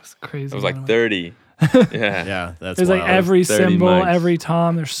mics. It was crazy. It was like 30. Yeah. Yeah, that's There's like wild. every 30 cymbal, mics. every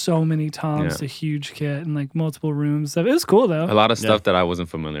tom. There's so many toms. Yeah. It's a huge kit and like multiple rooms. It was cool though. A lot of stuff that I wasn't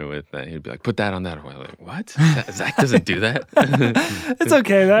familiar with that he'd be like, put that on that. I'm like, what? Zach doesn't do that. It's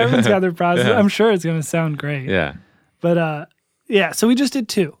okay. Everyone's got their process. I'm sure it's going to sound great. Yeah. But so we just did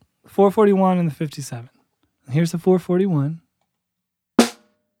 2, 441 and the 57. Here's the 441.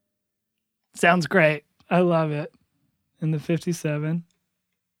 Sounds great. I love it. And the 57.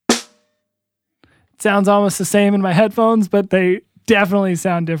 It sounds almost the same in my headphones, but they definitely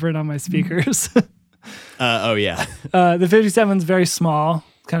sound different on my speakers. Oh, yeah. The 57 is very small,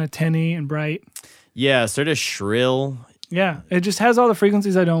 kind of tinny and bright. Yeah, sort of shrill. Yeah, it just has all the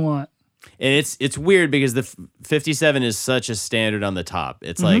frequencies I don't want. And it's weird because the 57 is such a standard on the top.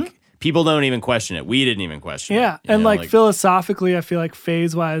 It's like people don't even question it. We didn't even question it. Yeah, you and know, like philosophically, I feel like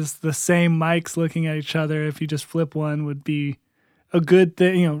phase-wise, the same mics looking at each other, if you just flip one, would be a good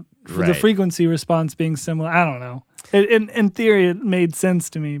thing, you know, for the Right. frequency response being similar. I don't know. In theory, it made sense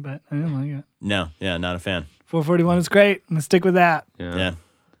to me, but I didn't like it. No, yeah, not a fan. 441 is great. I'm going to stick with that. Yeah.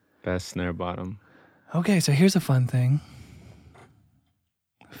 Best snare bottom. Okay, so here's a fun thing.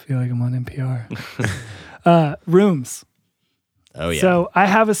 I feel like I'm on NPR. Rooms. Oh, yeah. So I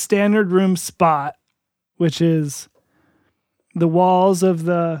have a standard room spot, which is the walls of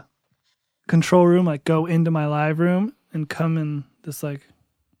the control room, like go into my live room and come in this like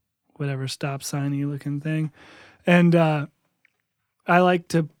whatever stop signy looking thing. And I like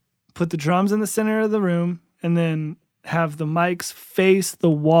to put the drums in the center of the room and then have the mics face the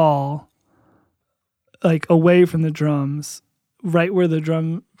wall, like away from the drums, right where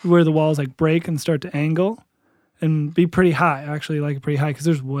the walls like break and start to angle. And be pretty high. I actually like it pretty high because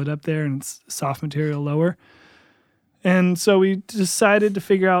there's wood up there and it's soft material lower. And so we decided to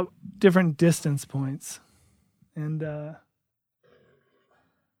figure out different distance points. And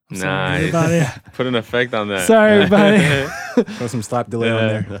Nice. everybody. Put an effect on that. Sorry, everybody. Throw some slap delay on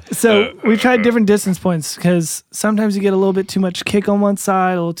there. So we tried different distance points because sometimes you get a little bit too much kick on one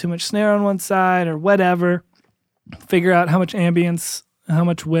side, a little too much snare on one side, or whatever. Figure out how much ambience, how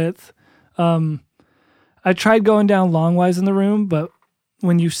much width. I tried going down longwise in the room, but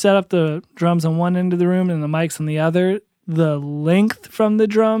when you set up the drums on one end of the room and the mics on the other, the length from the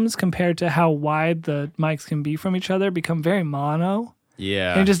drums compared to how wide the mics can be from each other become very mono.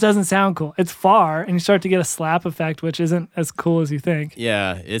 Yeah. And it just doesn't sound cool. It's far, and you start to get a slap effect, which isn't as cool as you think.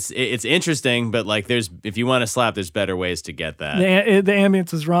 Yeah, it's interesting, but like if you want to slap, there's better ways to get that. The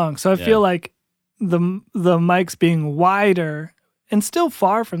ambience is wrong. So I feel like the mics being wider and still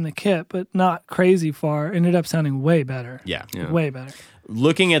far from the kit, but not crazy far, ended up sounding way better. Yeah. Way better.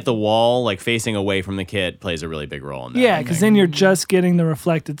 Looking at the wall, like facing away from the kit, plays a really big role in that. Yeah, because then you're just getting the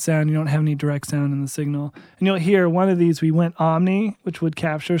reflected sound. You don't have any direct sound in the signal. And you'll hear one of these, we went Omni, which would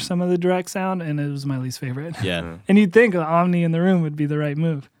capture some of the direct sound, and it was my least favorite. Yeah. And you'd think an Omni in the room would be the right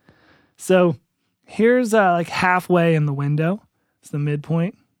move. So here's like halfway in the window. It's the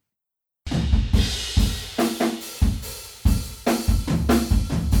midpoint.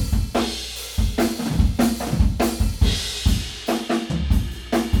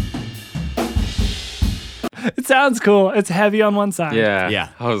 sounds cool. It's heavy on one side. Yeah. Yeah.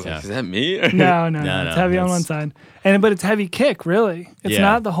 I was Yeah. like, is that me? No, No, it's heavy on one side. But it's heavy kick, really. It's Yeah.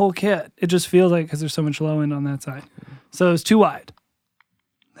 not the whole kit. It just feels like because there's so much low end on that side. So it's too wide.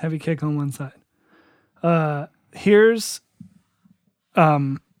 Heavy kick on one side. Here's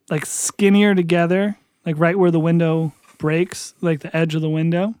like skinnier together, like right where the window breaks, like the edge of the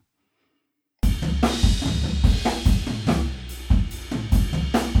window.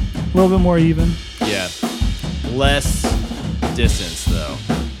 A little bit more even. Yeah. Less distance though.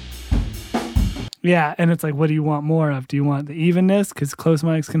 Yeah, and it's like, what do you want more of? Do you want the evenness? Because close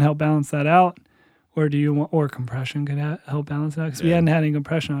mics can help balance that out. Or do you want, or compression could help balance it out? Because we Yeah. hadn't had any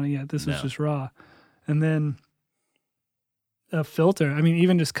compression on it yet. This was No. just raw. And then a filter. I mean,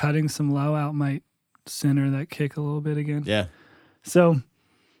 even just cutting some low out might center that kick a little bit again. Yeah. So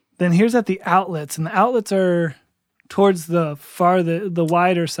then here's at the outlets. And the outlets are towards the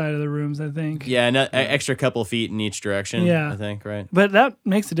wider side of the rooms, I think. Yeah, and extra couple feet in each direction. Yeah. I think, right? But that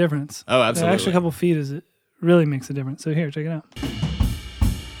makes a difference. Oh, The absolutely. extra couple feet it really makes a difference. So here, check it out.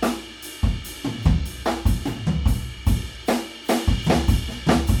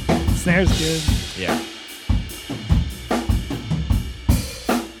 Snare's good. Yeah.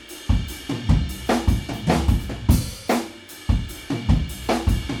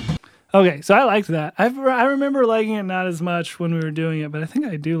 Okay, so I liked that. I remember liking it not as much when we were doing it, but I think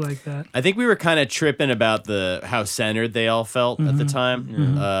I do like that. I think we were kind of tripping about how centered they all felt at the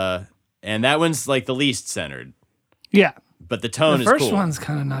time. And that one's like the least centered, Yeah. but the tone The is first cool. one's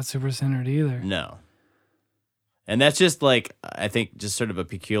kind of not super centered either. No. And that's just like, I think just sort of a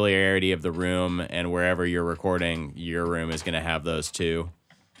peculiarity of the room, and wherever you're recording, your room is going to have those too.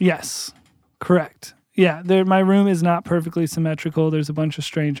 Yes, correct. Yeah, my room is not perfectly symmetrical. There's a bunch of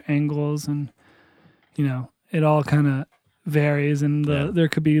strange angles, and it all kind of varies. And there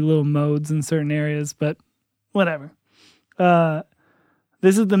could be little modes in certain areas, but whatever.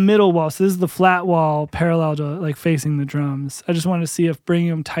 This is the middle wall, so this is the flat wall parallel to like facing the drums. I just wanted to see if bringing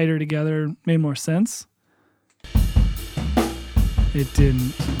them tighter together made more sense. It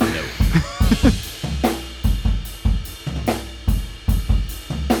didn't. No.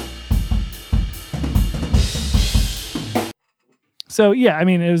 So yeah, I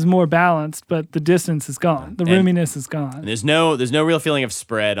mean it was more balanced, but the distance is gone. The roominess is gone. And there's no real feeling of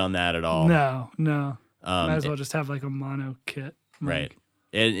spread on that at all. No. Might as It- well just have like a mono kit. Right.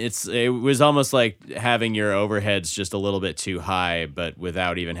 It was almost like having your overheads just a little bit too high, but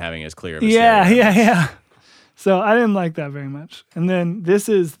without even having as clear of a stereo. Yeah. So I didn't like that very much. And then this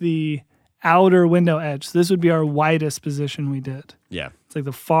is the outer window edge. So this would be our widest position we did. Yeah. It's like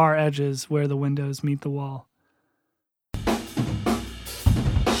the far edges where the windows meet the wall.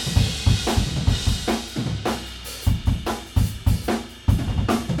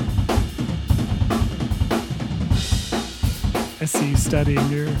 I see you studying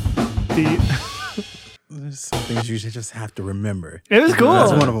your beat. There's some things you just have to remember. It was cool.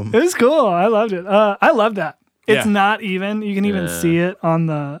 That's one of them. It was cool. I loved it. I love that. It's Yeah. not even. You can even Yeah. see it on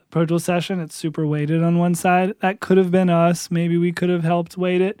the Pro Tools session. It's super weighted on one side. That could have been us. Maybe we could have helped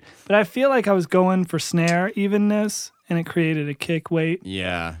weight it. But I feel like I was going for snare evenness, and it created a kick weight.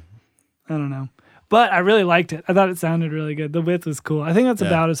 Yeah. I don't know. But I really liked it. I thought it sounded really good. The width was cool. I think that's Yeah.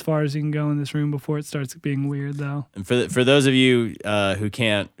 about as far as you can go in this room before it starts being weird, though. And for those of you who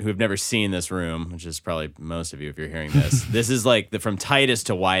have never seen this room, which is probably most of you if you're hearing this, this is like from tightest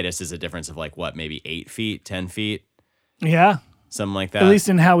to widest is a difference of like what, maybe 8 feet, 10 feet, Yeah. something like that. At least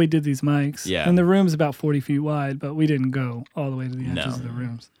in how we did these mics. Yeah. And the room's about 40 feet wide, but we didn't go all the way to the edges No. of the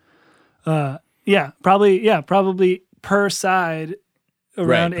rooms. Probably per side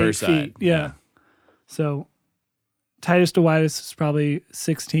around Right, per 8 side, feet. Yeah. yeah. So tightest to widest is probably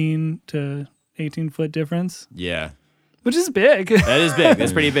 16 to 18 foot difference, Yeah. which is big. That is big.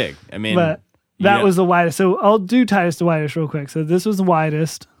 That's pretty big. I mean, But you that know- was the widest. So I'll do tightest to widest real quick. So this was the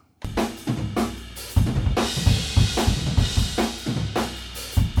widest.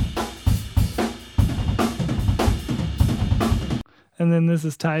 And then this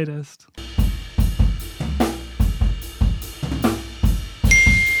is tightest.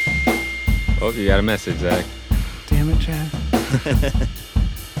 Oh, you got a message, Zach. Damn it, Chad.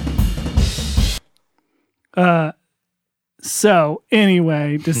 So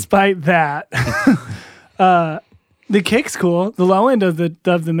anyway, despite that, the kick's cool. The low end of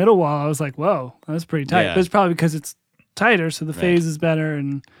the middle wall, I was like, whoa, that's pretty tight. Yeah. But it's probably because it's tighter, so the phase is better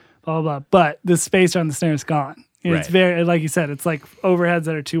and blah, blah, blah. But the space on the snare is gone. And It's Right. very, like you said, it's like overheads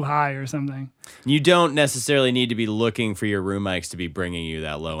that are too high or something. You don't necessarily need to be looking for your room mics to be bringing you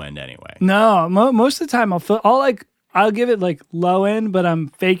that low end anyway. No, most of the time I'll I'll give it like low end, but I'm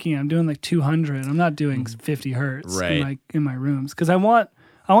faking. I'm doing like 200. I'm not doing 50 hertz Right. in my rooms because I want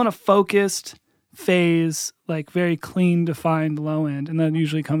a focused phase, like very clean, defined low end, and that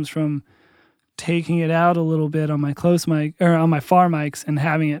usually comes from taking it out a little bit on my close mic or on my far mics and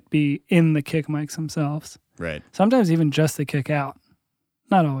having it be in the kick mics themselves. Right. Sometimes even just the kick out.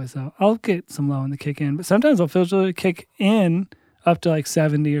 Not always though. I'll get some low in the kick in, but sometimes I'll filter the kick in up to like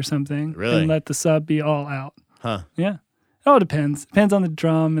 70 or something, Really? and let the sub be all out. Huh. Yeah. It all depends. Depends on the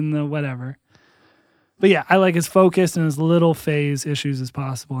drum and the whatever. But yeah, I like as focused and as little phase issues as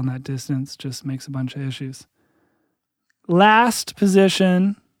possible in that distance. Just makes a bunch of issues. Last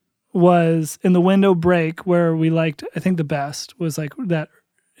position was in the window break where we liked, I think the best was like that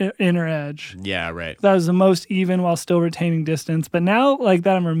inner edge. Yeah, right. That was the most even while still retaining distance. But now, like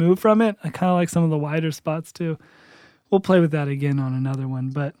that I'm removed from it, I kind of like some of the wider spots too. We'll play with that again on another one.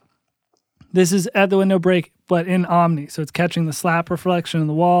 But this is at the window break, but in Omni. So it's catching the slap reflection in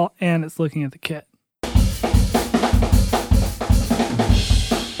the wall and it's looking at the kit.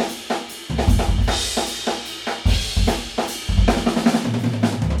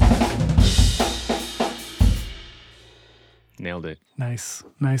 Nailed it. Nice.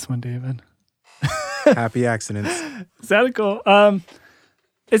 Nice one, David. Happy accidents. Sounded cool.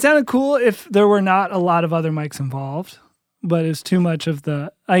 It sounded cool if there were not a lot of other mics involved, but it's too much of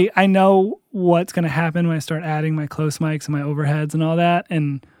the. I know what's going to happen when I start adding my close mics and my overheads and all that,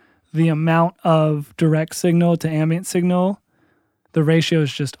 and the amount of direct signal to ambient signal, the ratio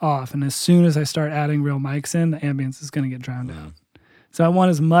is just off. And as soon as I start adding real mics in, the ambience is going to get drowned out. So I want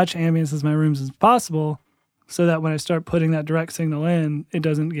as much ambience as my rooms as possible, so that when I start putting that direct signal in, it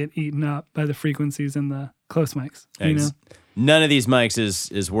doesn't get eaten up by the frequencies in the close mics. You know? None of these mics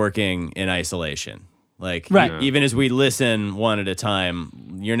is working in isolation. Like, Right. even as we listen one at a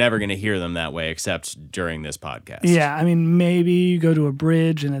time, you're never going to hear them that way except during this podcast. Yeah, I mean, maybe you go to a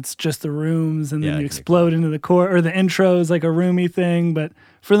bridge and it's just the rooms and then Yeah, you it can explode into the core, or the intro is like a roomy thing. But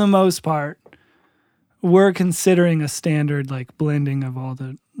for the most part, we're considering a standard like blending of all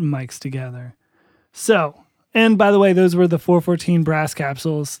the mics together. So, and by the way, those were the 414 brass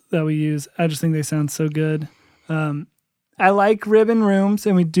capsules that we use. I just think they sound so good. I like ribbon rooms,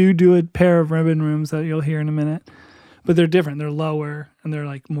 and we do a pair of ribbon rooms that you'll hear in a minute. But they're different. They're lower, and they're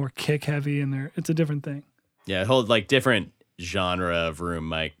like more kick heavy, and it's a different thing. Yeah, it holds like different genre of room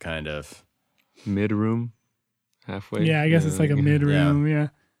mic kind of. Mid room, halfway. Yeah, I guess it's like a mid room. Yeah.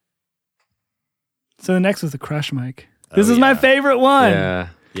 So the next was the Crush mic. This is my favorite one. Yeah.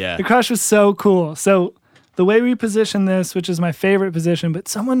 Yeah. The Crush was so cool. So the way we position this, which is my favorite position,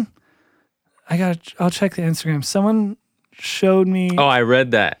 but I'll check the Instagram. Someone showed me. Oh, I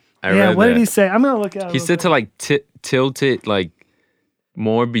read that. What did he say? I'm gonna look at it. He said to like tilt it like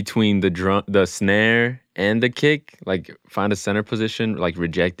more between the snare and the kick, like find a center position, like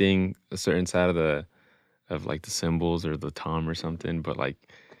rejecting a certain side of like the cymbals or the tom or something. But like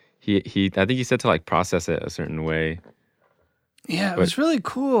I think he said to like process it a certain way. Yeah, it was really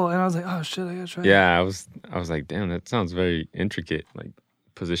cool, and I was like, oh shit, I gotta try. Yeah, I was like, damn, that sounds very intricate, like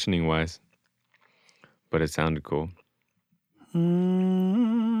positioning wise. But it sounded cool.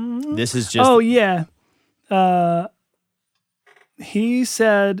 This is just. Oh yeah. He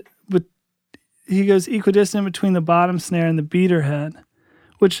said, but he goes equidistant between the bottom snare and the beater head,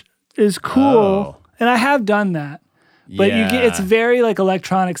 which is cool. Oh. And I have done that. But it's very like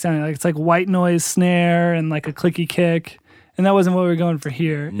electronic sounding. Like it's like white noise snare and like a clicky kick. And that wasn't what we were going for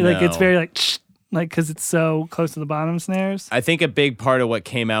here. Like it's No. very like because it's so close to the bottom snares. I think a big part of what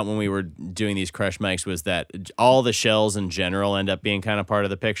came out when we were doing these Crush mics was that all the shells in general end up being kind of part of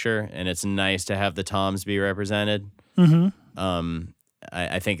the picture, and it's nice to have the toms be represented. Mm-hmm.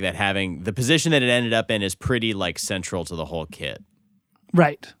 I think that having the position that it ended up in is pretty like central to the whole kit.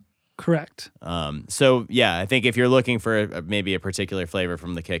 Right. Correct. So yeah, I think if you're looking for maybe a particular flavor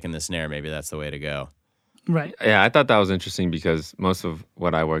from the kick and the snare, maybe that's the way to go. Right. Yeah, I thought that was interesting because most of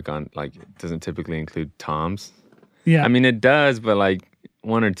what I work on like doesn't typically include toms. Yeah. I mean, it does, but like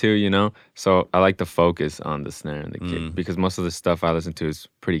one or two, you know? So I like to focus on the snare and the kick because most of the stuff I listen to is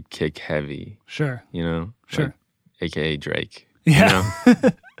pretty kick heavy, Sure. you know? Sure. Like, AKA Drake. Yeah. You know?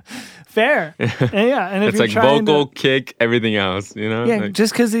 Fair. And yeah. And if It's you're like trying vocal, kick, everything else, you know? Yeah, Like,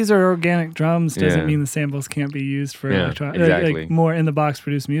 just because these are organic drums doesn't Yeah. mean the samples can't be used for exactly. like more in the box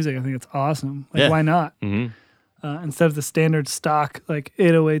produced music. I think it's awesome. Like, Yeah. why not? mhm. Instead of the standard stock like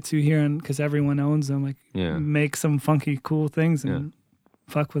 808s you hear, because everyone owns them, like Yeah. make some funky, cool things and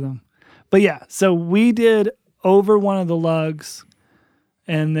fuck with them. But yeah, so we did over one of the lugs,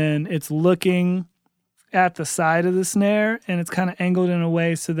 and then it's looking at the side of the snare, and it's kind of angled in a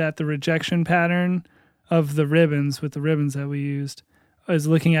way so that the rejection pattern of the ribbons with the ribbons that we used is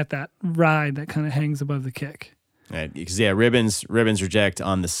looking at that ride that kind of hangs above the kick. Right, because ribbons reject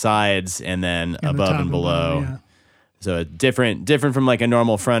on the sides and then And the above top and below. yeah. So different from like a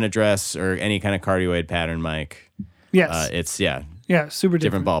normal front address or any kind of cardioid pattern mic. Yes. It's Yeah, super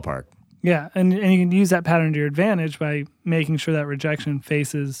different different. ballpark. Yeah, and you can use that pattern to your advantage by making sure that rejection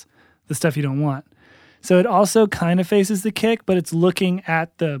faces the stuff you don't want. So it also kind of faces the kick, but it's looking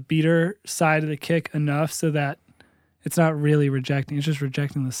at the beater side of the kick enough so that it's not really rejecting. It's just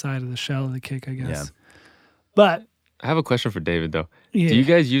rejecting the side of the shell of the kick, I guess. Yeah. But I have a question for David though. yeah, Do you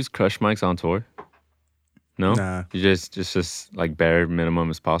guys use crush mics on tour? No? Nah. You just like bare minimum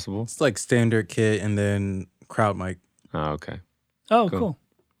as possible? It's like standard kit and then crowd mic. Oh, okay. oh, cool. cool.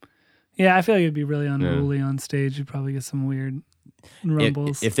 Yeah, I feel like it'd be really unruly on stage. You'd probably get some weird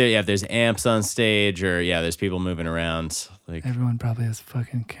rumbles. If there's amps on stage or there's people moving around, like Everyone probably has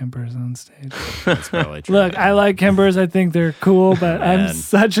fucking Kempers on stage. that's probably true. Look, I like Kempers. I think they're cool, but I'm Man.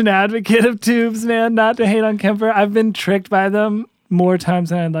 such an advocate of tubes, man. Not to hate on Kemper. I've been tricked by them more times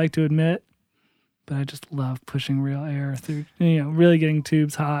than I'd like to admit. But I just love pushing real air through, really getting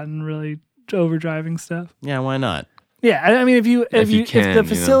tubes hot and really overdriving stuff. Yeah, why not? Yeah, I mean, if can, the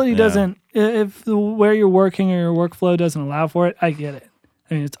facility yeah. doesn't, if where you're working or your workflow doesn't allow for it, I get it.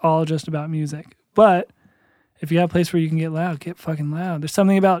 I mean, it's all just about music. But if you have a place where you can get loud, get fucking loud. There's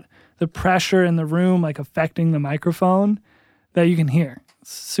something about the pressure in the room, like affecting the microphone, that you can hear.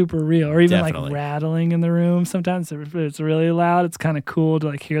 It's super real. Or even Definitely. like rattling in the room. Sometimes if it's really loud, it's kind of cool to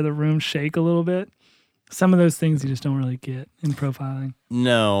like hear the room shake a little bit. Some of those things you just don't really get in profiling.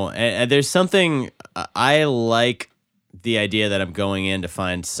 No, and there's something I like. The idea that I'm going in to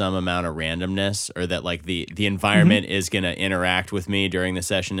find some amount of randomness, or that like the environment is going to interact with me during the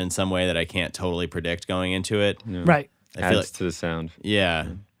session in some way that I can't totally predict going into it. Yeah. Right. I feel Adds like, to the sound. yeah,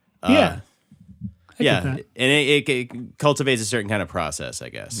 Yeah. I get yeah, that. and it cultivates a certain kind of process, I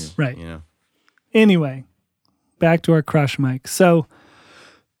guess. Right. You know, Anyway, back to our crush mic. So,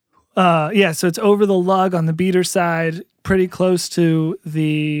 so it's over the lug on the beater side, pretty close to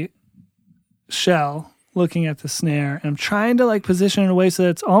the shell, looking at the snare. And I'm trying to like position it in a way so that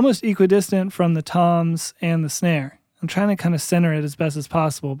it's almost equidistant from the toms and the snare. I'm trying to kind of center it as best as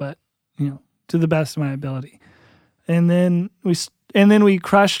possible, but to the best of my ability. And then we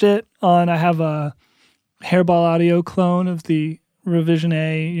crushed it on. I have a Hairball Audio clone of the Revision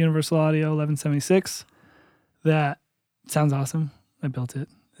A Universal Audio 1176. That sounds awesome. I built it.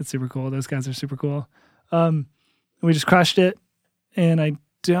 It's super cool. Those guys are super cool. We just crushed it, and I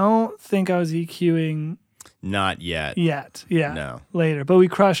don't think I was EQing not yet. yet. Yeah, No. later. But we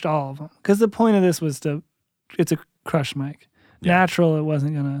crushed all of them because the point of this was it's a crush mic. Yeah. Natural, it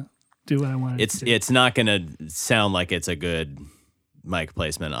wasn't gonna do what I wanted. to do. It's not going to sound like it's a good mic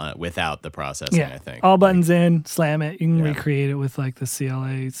placement on it without the processing. I think all buttons in, slam it. You can Yeah. recreate it with like the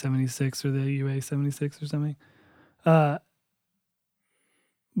CLA 76 or the UA 76 or something. But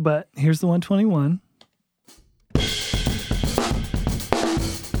here's the 121.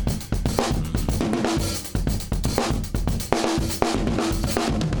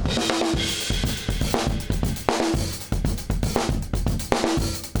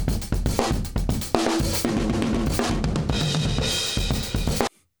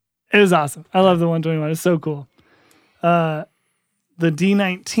 It was awesome. I love the 121. It's so cool. The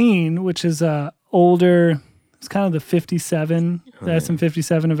D19, which is older, it's kind of the 57, the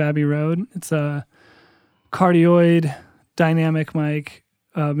SM57 of Abbey Road. It's a cardioid dynamic mic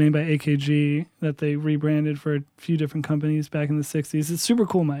made by AKG that they rebranded for a few different companies back in the 60s. It's a super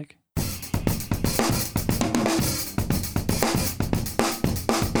cool mic.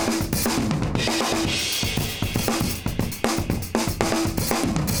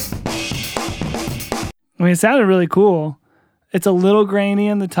 I mean, it sounded really cool. It's a little grainy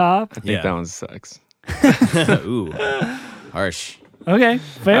in the top. I think that one sucks. Ooh, harsh. Okay,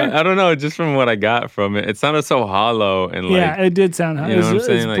 fair. I don't know, just from what I got from it, it sounded so hollow and like Yeah, it did sound hot. you It know what I'm was,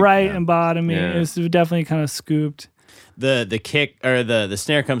 saying? Like, bright yeah. and bottomy. Yeah. It was definitely kind of scooped. The kick or the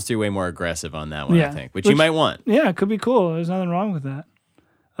snare comes through way more aggressive on that one, I Yeah. think, which you might want. Yeah, it could be cool. There's nothing wrong with that.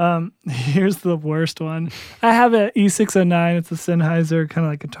 Here's the worst one. I have an E609. It's a Sennheiser kind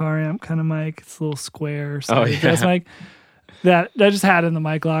of like guitar amp kind of mic. It's a little square address mic that I just had in the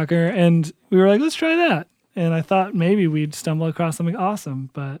mic locker, and we were like, let's try that. And I thought maybe we'd stumble across something awesome,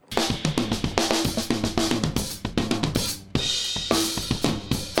 but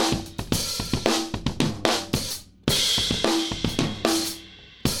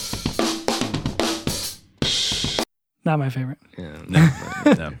not my favorite. yeah.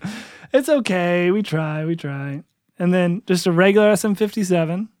 No. It's okay. We try. And then just a regular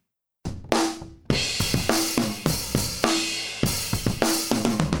SM57.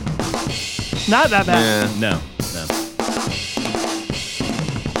 not that bad. Yeah, No.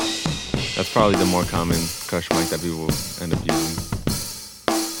 that's probably the more common crush mic that people end up using.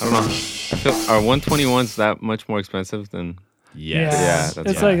 I don't know. I feel are 121s that much more expensive than? Yes. Yeah,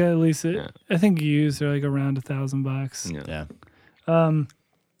 that's it's right. like at least Yeah. I think used are like around $1,000. Yeah. Yeah.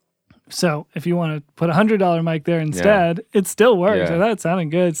 So if you want to put $100 mic there instead, it still works. Yeah. So that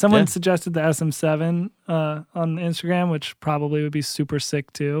sounded good. Someone Yeah. suggested the SM7 on Instagram, which probably would be super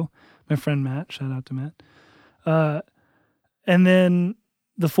sick too. My friend Matt, shout out to Matt. And then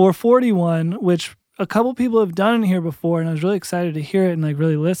the 441, which a couple people have done here before, and I was really excited to hear it and like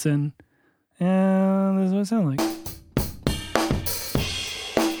really listen. And this is what it sounds like.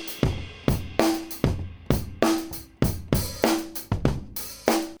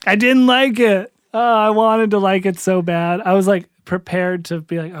 I didn't like it. I wanted to like it so bad. I was like prepared to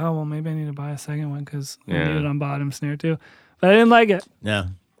be like, oh, well, maybe I need to buy a second one because I need it on bottom snare too. But I didn't like it. No.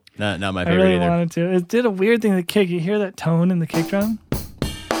 Not my I favorite really either. wanted to. It did a weird thing. The kick, you hear that tone in the kick drum?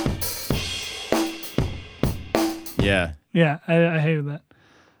 Yeah. Yeah, I hated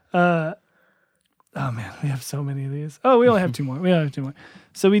that. Oh man, we have so many of these. Oh, we only have two more.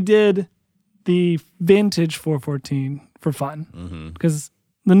 So we did the vintage 414 for fun because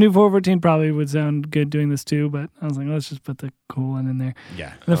the new 414 probably would sound good doing this too. But I was like, let's just put the cool one in there.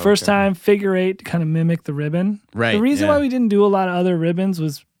 Yeah. And the first time, figure eight to kind of mimic the ribbon. Right, The reason yeah. why we didn't do a lot of other ribbons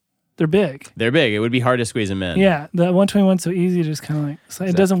was they're big. They're big. It would be hard to squeeze them in. Yeah, the 121's so easy, just kind of like so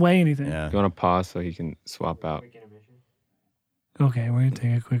it doesn't weigh anything. Yeah. You want to pause so he can swap out? Okay, we're gonna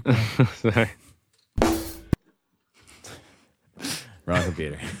take a quick break. Sorry. Wrong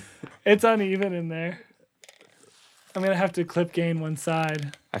computer. It's uneven in there. I'm gonna have to clip gain one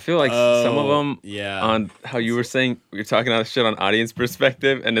side. I feel like some of them, yeah. on how you were saying, you're talking about shit on audience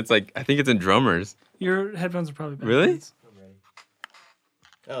perspective, and it's like, I think it's in drummers. Your headphones are probably Really? backwards.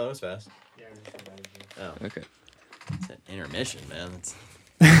 Oh, that was fast. Okay. It's an intermission, man. It's,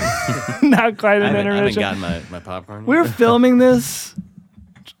 Not quite I an haven't intermission. gotten my popcorn. We're filming this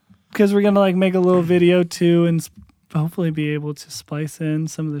because we're gonna like make a little video too, and hopefully be able to splice in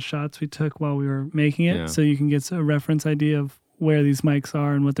some of the shots we took while we were making it, Yeah. so you can get a reference idea of where these mics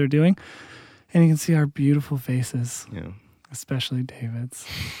are and what they're doing, and you can see our beautiful faces, Yeah. especially David's,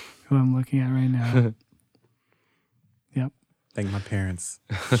 who I'm looking at right now. Yep. Thank my parents.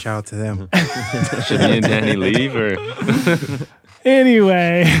 Shout out to them. Should me and Danny leave or?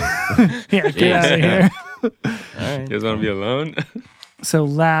 Anyway, yeah, get out of here. All right. You guys want to be alone? So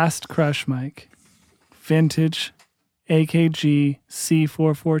last crush mic, vintage AKG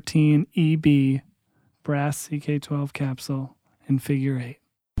C414 EB brass CK12 capsule in figure 8.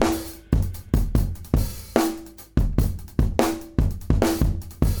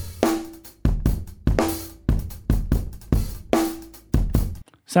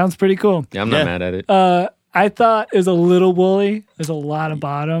 Sounds pretty cool. Yeah, I'm not Yeah. mad at it. I thought it was a little woolly. There's a lot of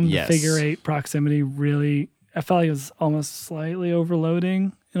bottom. Yes. The figure 8 proximity really, I felt like it was almost slightly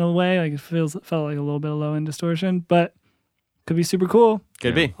overloading in a way. Like it felt like a little bit of low end distortion, but could be super cool.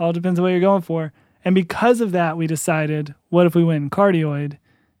 Could be. All depends on what you're going for. And because of that, we decided, what if we went cardioid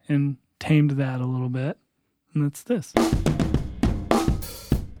and tamed that a little bit? And that's this.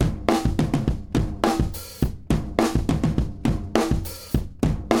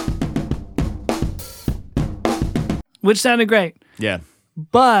 Which sounded great. Yeah.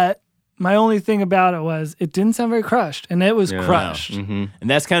 But my only thing about it was it didn't sound very crushed. And it was Yeah. crushed. Mm-hmm. And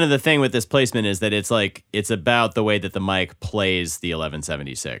that's kind of the thing with this placement is that it's like it's about the way that the mic plays the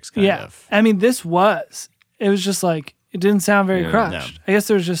 1176 kind Yeah. of. I mean, this was. It was just like, it didn't sound very Yeah. crushed. I guess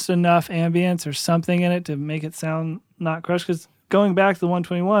there was just enough ambience or something in it to make it sound not crushed. Because going back to the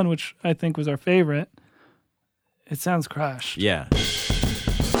 121, which I think was our favorite, it sounds crushed. Yeah.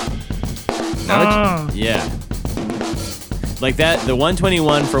 Oh. Yeah. Like that, the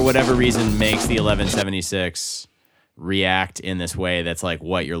 121 for whatever reason makes the 1176 react in this way that's like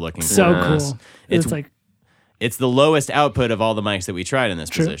what you're looking So for. cool. It's like, It's the lowest output of all the mics that we tried in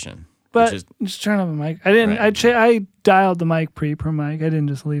this position. but which is, just turn up a mic. I didn't. Right. I dialed the mic pre per mic. I didn't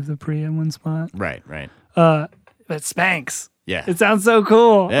just leave the pre in one spot. right, right. But it spanks. Yeah. It sounds so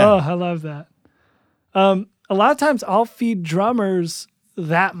cool. Yeah. Oh, I love that. A lot of times I'll feed drummers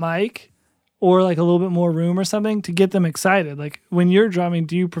that mic or like a little bit more room or something to get them excited. Like when you're drumming,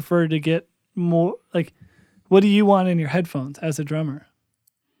 do you prefer to get more like what do you want in your headphones as a drummer?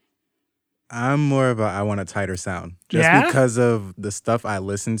 I'm more of a I want a tighter sound. Just Yeah? because of the stuff I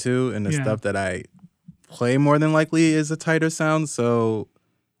listen to and the Yeah. stuff that I play more than likely is a tighter sound. So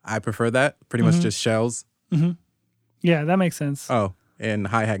I prefer that. Pretty much just shells. Yeah, that makes sense. Oh, and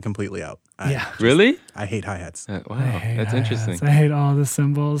hi-hat completely out. Really? I hate hi-hats. Wow, I hate that's hi-hats. interesting. I hate all the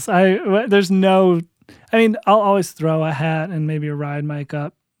cymbals. There's no. I mean, I'll always throw a hat and maybe a ride mic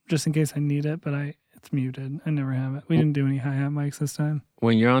up just in case I need it, but it's muted. I never have it. We didn't do any hi-hat mics this time.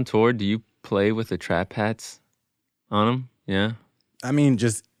 When you're on tour, do you play with the trap hats on them? Yeah, I mean,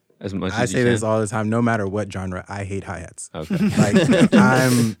 just as much I as you say this can? all the time. No matter what genre, I hate hi-hats. Okay. Like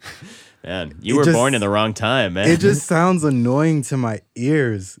I'm. Man, you It were just- born in the wrong time, man. It just sounds annoying to my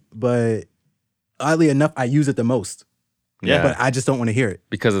ears, but oddly enough, I use it the most. Yeah, But I just don't want to hear it.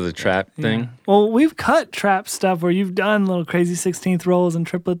 because of the trap thing. Yeah. Well, we've cut trap stuff where you've done little crazy 16th rolls and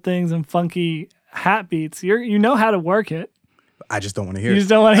triplet things and funky hat beats. You know how to work it. I just don't want to hear You it. just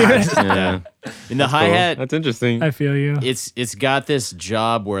don't want to hear it. Yeah, in the hi hat. That's interesting. I feel you. It's got this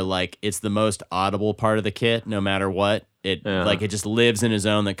job where like it's the most audible part of the kit, no matter what. It Yeah. like it just lives in a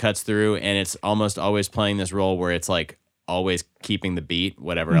zone that cuts through, and it's almost always playing this role where it's like always keeping the beat,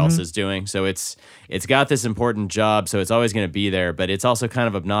 whatever else is doing. So it's got this important job, so it's always going to be there, but it's also kind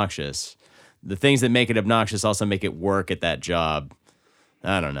of obnoxious. The things that make it obnoxious also make it work at that job.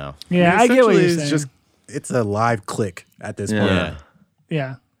 I don't know. Yeah, I get what you're Essentially, saying. it's a live click at this point. Yeah.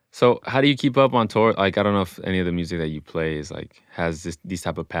 Yeah. So how do you keep up on tour? Like, I don't know if any of the music that you play is like has these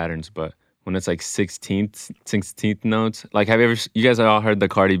type of patterns, but when it's like 16th notes, like you guys have all heard the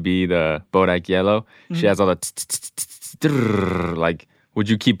Cardi B, the Bodak Yellow? She has all the like, would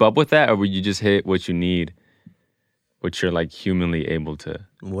you keep up with that, or would you just hit what you need, what you're like humanly able to?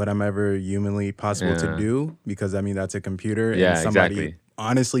 What I'm ever humanly possible to Yeah. do, because I mean that's a computer, Yeah, and somebody exactly.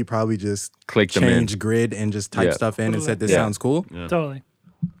 honestly probably just Click them in. change grid and just type Yeah. stuff in and said this Yeah. sounds cool. Totally.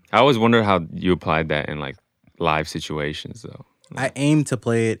 I always wonder how you applied that in like live situations, though. I aim to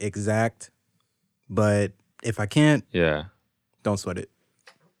play it exact, but if I can't, Yeah, don't sweat it.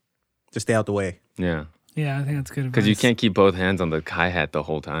 Just stay out the way. yeah. Yeah, I think that's good advice. Because you can't keep both hands on the hi-hat the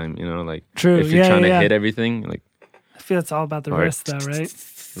whole time, you know? Like, True, if you're yeah, trying yeah. to hit everything, like, I feel it's all about the Or- wrist, though, right?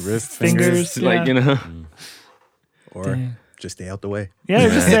 Wrist, Fingers. fingers, like, you know? or Dang. just stay out the way. Yeah,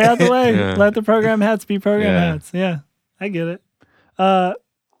 just stay out the way. Yeah. Let the program hats be program Yeah. hats. Yeah, I get it. All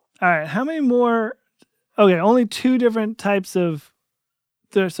right, how many more? Okay, only two different types of.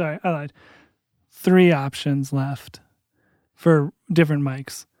 Sorry, I lied. 3 options left for different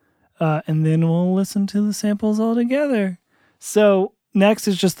mics, and then we'll listen to the samples all together. So next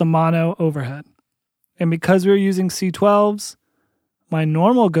is just the mono overhead, and because we were using C12s, my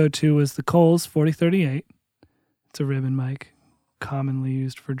normal go-to was the Coles 4038. It's a ribbon mic, commonly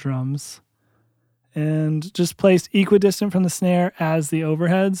used for drums. And just placed equidistant from the snare as the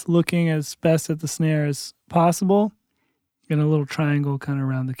overheads, looking as best at the snare as possible, in a little triangle kind of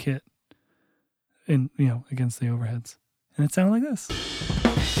around the kit, and against the overheads. And it sounded like this.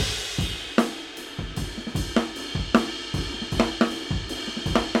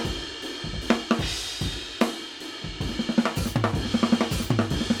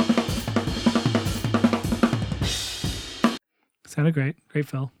 Sounded great. Great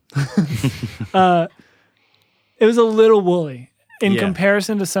fill. It was a little woolly in Yeah.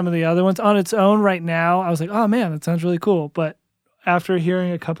 comparison to some of the other ones. On its own right now, I was like, oh man, that sounds really cool. But after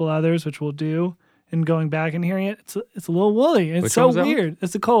hearing a couple others, which we'll do, and going back and hearing it, it's a little woolly. It's Which so one was that one? weird.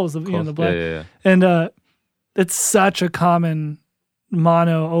 It's the Coles, the Close. black. Yeah. And it's such a common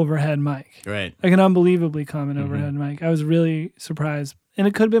mono overhead mic. Right. Like an unbelievably common Mm-hmm. overhead mic. I was really surprised. And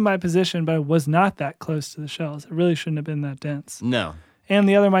it could have been my position, but it was not that close to the shells. It really shouldn't have been that dense. No. And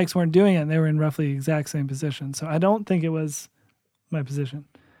the other mics weren't doing it. They were in roughly the exact same position. So I don't think it was my position.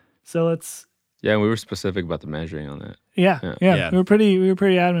 So let's Yeah, we were specific about the measuring on that. yeah. Yeah. We were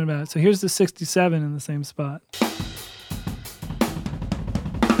pretty adamant about it. So here's the 67 in the same spot.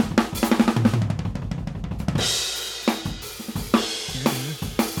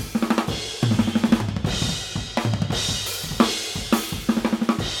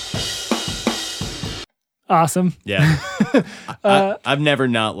 Awesome. Yeah. I've never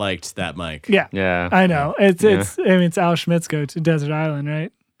not liked that mic. Yeah. Yeah. I know. It's Yeah. it's Al Schmidt's go to Desert Island,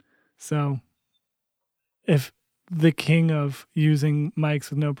 right? So if the king of using mics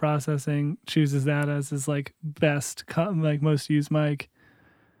with no processing chooses that as his like best most used mic,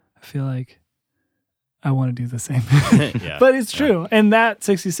 I feel like I want to do the same. Yeah. But it's true. And that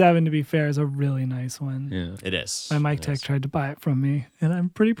 67, to be fair, is a really nice one. Yeah. It is. My mic It tech is. tried to buy it from me, and I'm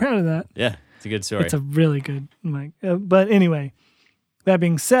pretty proud of that. Yeah. It's a good story. It's a really good mic. But anyway, that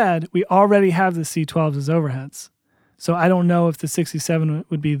being said, we already have the C12s as overheads. So I don't know if the 67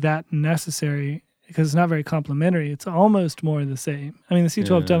 would be that necessary because it's not very complementary. It's almost more the same. I mean, the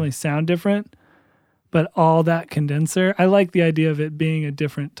C12 definitely sound different, but all that condenser, I like the idea of it being a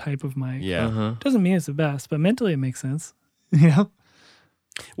different type of mic. yeah. Uh-huh. Doesn't mean it's the best, but mentally it makes sense. You know?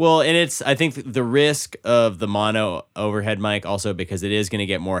 Well, and I think the risk of the mono overhead mic also because it is going to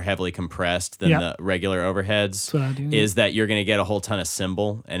get more heavily compressed than the regular overheads That's what I do. is that you're going to get a whole ton of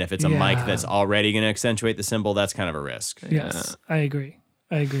cymbal. And if it's a mic that's already going to accentuate the cymbal, that's kind of a risk. Yes, I agree.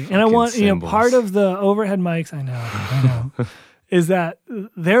 And I want, part of the overhead mics, I know, is that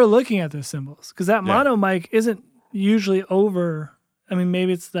they're looking at those cymbals because that mono mic isn't usually over. I mean,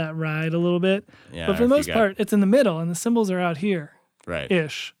 maybe it's that ride a little bit, but for the most part, it's in the middle and the cymbals are out here. Right.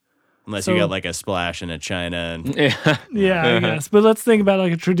 Ish. Unless you got like a splash and a china. And yeah, I guess. But let's think about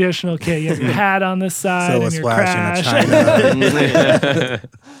like a traditional kit. You have your hat on this side So a and your splash crash. and a china.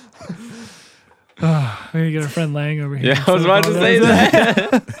 We're going to get our friend Lang over here. Yeah, I was about to say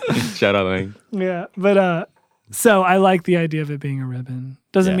that. Shout out, Lang. Yeah, but so I like the idea of it being a ribbon.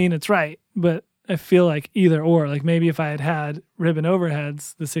 Doesn't mean it's right, but I feel like either or. Like maybe if I had ribbon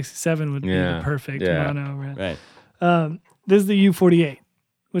overheads, the 67 would be the perfect mono overhead. right. This is the U48,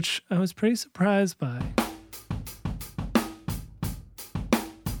 which I was pretty surprised by.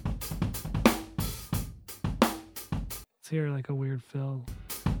 Let's hear like a weird fill.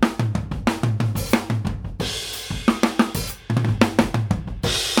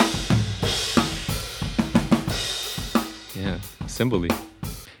 Yeah, cymbally.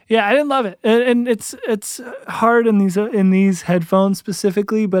 Yeah, I didn't love it, and it's hard in these headphones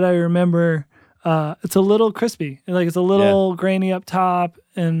specifically. But I remember it's a little crispy, like it's a little grainy up top,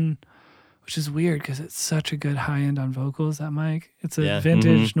 and which is weird because it's such a good high end on vocals. That mic, it's a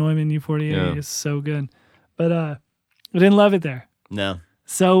vintage Neumann U48. Yeah. It's so good, but I didn't love it there. No.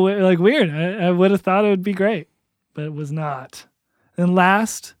 So like weird. I would have thought it would be great, but it was not. And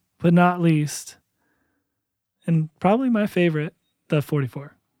last but not least, and probably my favorite, the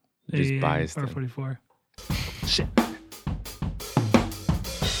 44. Just biased. Or 44. Shit.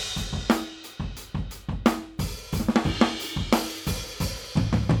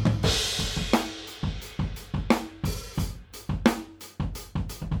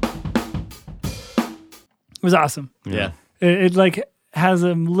 It was awesome. Yeah. It like has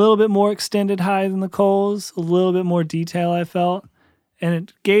a little bit more extended high than the Coles, a little bit more detail I felt, and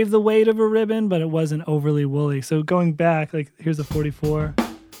it gave the weight of a ribbon, but it wasn't overly woolly. So going back, like here's a 44.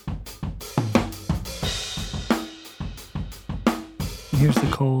 And here's the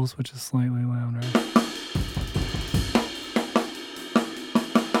Coles, which is slightly louder.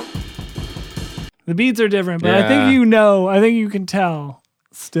 The beats are different, but I think I think you can tell.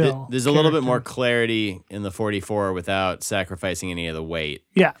 Still, There's a little bit more clarity in the 44 without sacrificing any of the weight.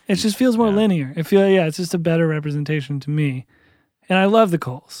 Yeah, it just feels more linear. It's just a better representation to me. And I love the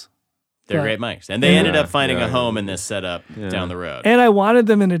Coles. They're great mics. And they ended up finding a home in this setup down the road. And I wanted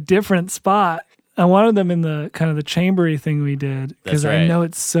them in a different spot. I wanted them in the kind of the chambery thing we did because I know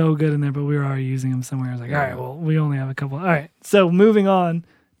it's so good in there, but we were already using them somewhere. I was like, all right, well, we only have a couple. All right. So moving on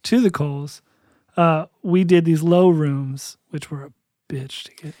to the Coles, we did these low rooms, which were a bitch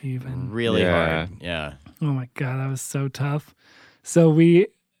to get even. Really hard. Yeah. Oh my God, that was so tough. So we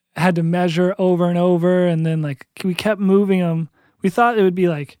had to measure over and over, and then like we kept moving them. We thought it would be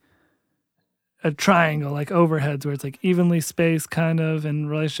like a triangle, like overheads, where it's like evenly spaced kind of in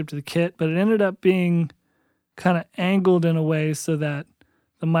relationship to the kit, but it ended up being kind of angled in a way so that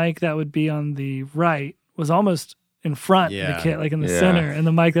the mic that would be on the right was almost in front of the kit, like in the center, and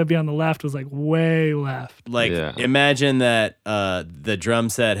the mic that'd be on the left was like way left. Like imagine that the drum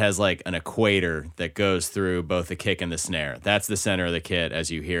set has like an equator that goes through both the kick and the snare. That's the center of the kit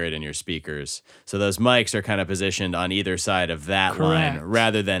as you hear it in your speakers. So those mics are kind of positioned on either side of that line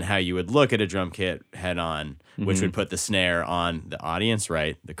rather than how you would look at a drum kit head on, which would put the snare on the audience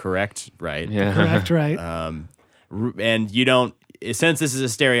right, the correct right. Yeah. Correct right. And you don't, since this is a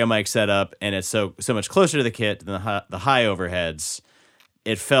stereo mic setup and it's so much closer to the kit than the high overheads,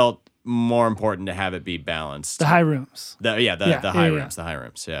 it felt more important to have it be balanced. The high rooms. The high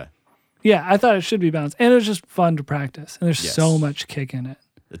rooms, yeah. Yeah, I thought it should be balanced. And it was just fun to practice. And there's so much kick in it.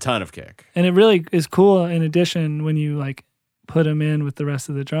 A ton of kick. And it really is cool in addition when you like put them in with the rest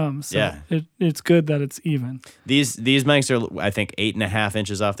of the drums. So it's good that it's even. These mics are, I think, 8.5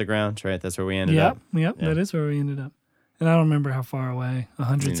 inches off the ground, right? That's where we ended up. Yep, that is where we ended up. And I don't remember how far away,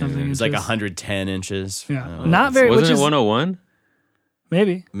 100 something inches. It's like 110 inches. Yeah, not very. Wasn't it 101?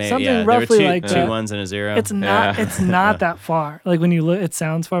 Maybe something roughly there were like two that. ones and a zero. It's not. It's not that far. Like when you look, it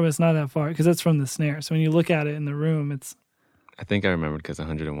sounds far, but it's not that far because it's from the snare. So when you look at it in the room, it's. I think I remembered because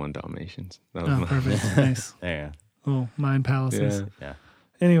 101 Dalmatians. That was perfect. Nice. There. Oh, mind palaces. Yeah.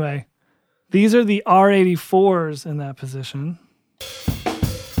 Anyway, these are the R84s in that position.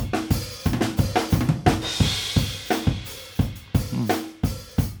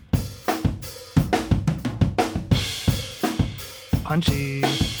 punchy.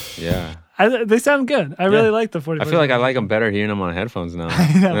 Yeah. They sound good. I really like the 44. I feel like I like them better hearing them on headphones now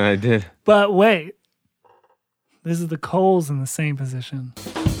than I did. But wait, this is the Coles in the same position.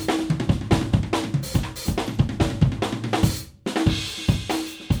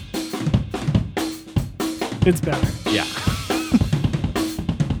 It's better. Yeah.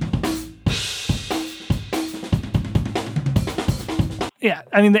 Yeah,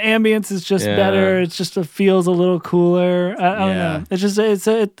 I mean the ambience is just Yeah. better. It's just it feels a little cooler. I don't Yeah. know. It's just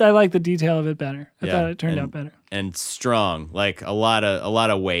I like the detail of it better. I Yeah, thought it turned and- out better And strong, like a lot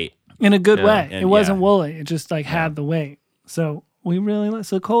of weight. in a good Yeah, way. and It wasn't yeah. woolly. It just like had the weight. So we really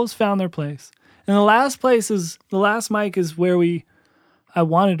so Coles found their place. And the last mic is where I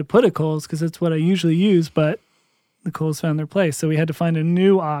wanted to put a Coles because it's what I usually use, but the Coles found their place. So we had to find a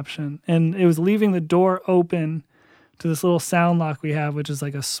new option, and it was leaving the door open to this little sound lock we have, which is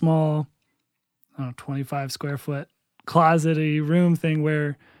like a small, 25 square foot closet-y room thing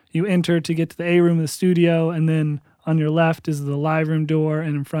where you enter to get to the A room of the studio, and then on your left is the live room door,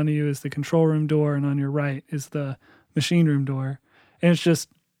 and in front of you is the control room door, and on your right is the machine room door. And it's just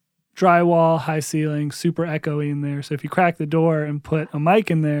drywall, high ceiling, super echoey in there. So if you crack the door and put a mic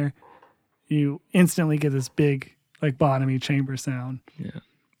in there, you instantly get this big, like, bottomy chamber sound. Yeah.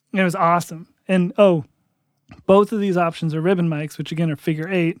 And it was awesome. And both of these options are ribbon mics, which again are figure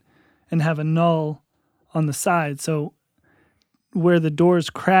 8 and have a null on the side. So where the door's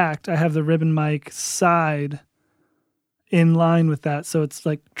cracked, I have the ribbon mic side in line with that. So it's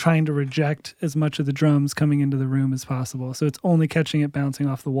like trying to reject as much of the drums coming into the room as possible. So it's only catching it bouncing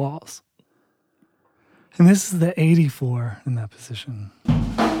off the walls. And this is the 84 in that position.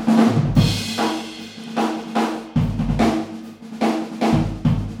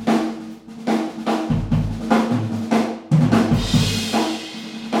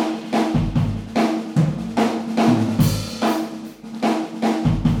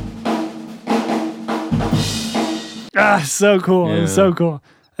 So cool. It was so cool.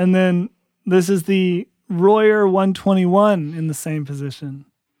 And then this is the Royer 121 in the same position.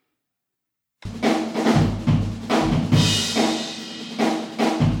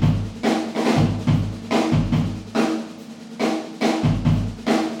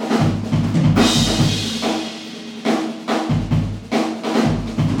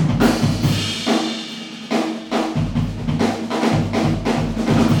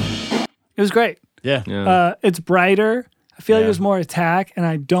 It was great. Yeah. It's brighter. I feel like Yeah. there's more attack, and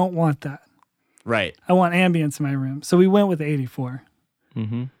I don't want that. Right. I want ambience in my room. So we went with 84.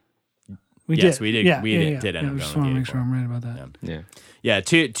 Mm-hmm. We Yes, did. we did- Yeah, we yeah, did- yeah. did end Yeah, up I just going want with to make sure 84. I'm right about that. Yeah. Yeah,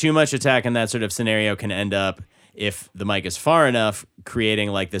 too much attack in that sort of scenario can end up, if the mic is far enough, creating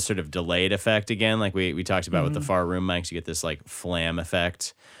like this sort of delayed effect again, like we talked about with the far room mics. You get this like flam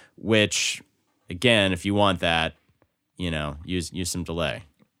effect, which again, if you want that, use some delay.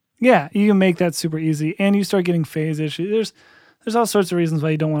 Yeah, you can make that super easy, and you start getting phase issues. There's all sorts of reasons why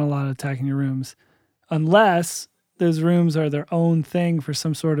you don't want a lot of attack in your rooms, unless those rooms are their own thing for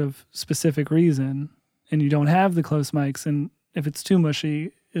some sort of specific reason, and you don't have the close mics. And if it's too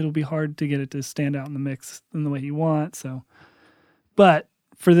mushy, it'll be hard to get it to stand out in the mix in the way you want. So, but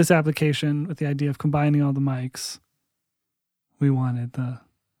for this application, with the idea of combining all the mics, we wanted the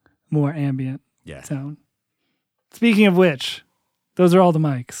more ambient Yeah. sound. Speaking of which, those are all the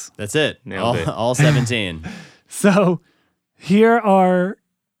mics. That's it. Nailed it. All 17. So here are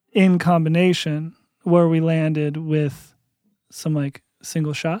in combination where we landed with some like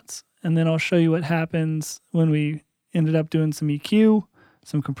single shots. And then I'll show you what happens when we ended up doing some EQ,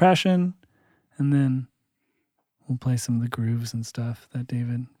 some compression, and then we'll play some of the grooves and stuff that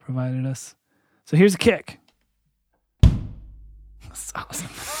David provided us. So here's a kick. That's awesome.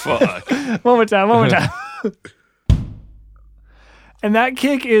 Fuck. One more time. And that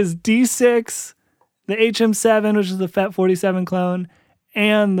kick is D6, the HM7, which is the FET 47 clone,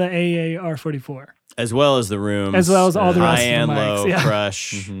 and the AA R44. As well as the rooms. As well as all the rest high of the and mics, low, yeah.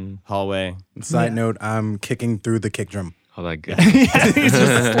 crush, hallway. Side note, I'm kicking through the kick drum. All that good. Yeah, he's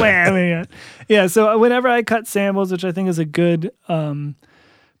just slamming it. Yeah, so whenever I cut samples, which I think is a good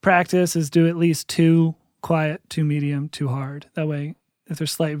practice, is do at least 2 quiet, 2 medium, 2 hard. That way, if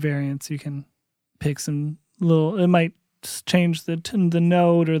there's slight variance, you can pick some little, it might change the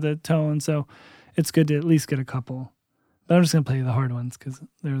note or the tone, so it's good to at least get a couple. But I'm just going to play you the hard ones because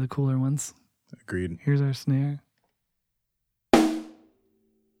they're the cooler ones. Agreed. Here's our snare.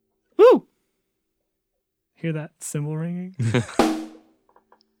 Woo! Hear that cymbal ringing? That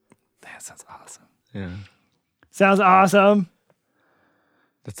sounds awesome. Yeah. Sounds awesome.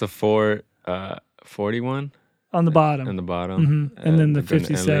 That's a 441 On the bottom. on the bottom. And then the Ellie.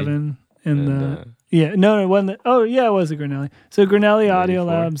 57 and the Yeah, no, it wasn't. Oh, yeah, it was a Granelli. So Granelli Audio 84.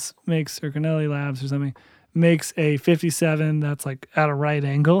 Labs makes, or Granelli Labs or something, makes a 57 that's like at a right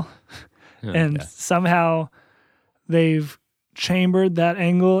angle. And somehow they've chambered that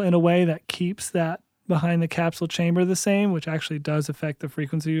angle in a way that keeps that behind the capsule chamber the same, which actually does affect the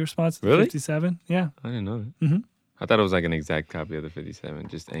frequency response of the Really? 57. Yeah. I didn't know that. Mhm. I thought it was like an exact copy of the 57,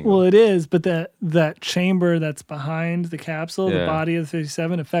 just angle. Well, it is, but that chamber that's behind the capsule, the Yeah. body of the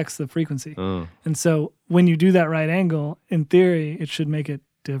 57, affects the frequency. Oh. And so when you do that right angle, in theory, it should make it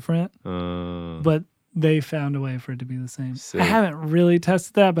different. But they found a way for it to be the same. Sick. I haven't really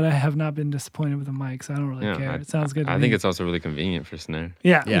tested that, but I have not been disappointed with the mic, so I don't really Yeah, care. It sounds good to I me. think it's also really convenient for snare.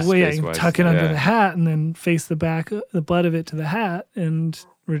 Yeah, Yeah, well, yeah, you space-wise, tuck it under yeah. the hat and then face the butt of it to the hat and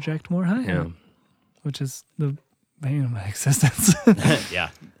reject more hi-hat, Yeah. which is the bane of my existence. Yeah.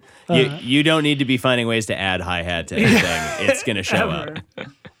 You don't need to be finding ways to add hi-hat to anything. It's going to show up.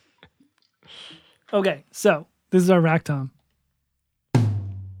 Okay, so this is our rack tom.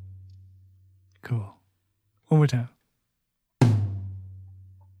 Cool. One more time.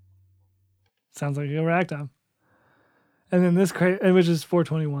 Sounds like a rack tom. And then this which is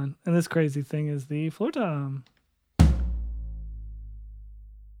 421. And this crazy thing is the floor tom.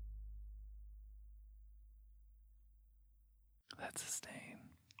 That's a stain.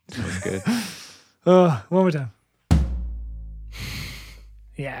 That's good. Oh, one more time.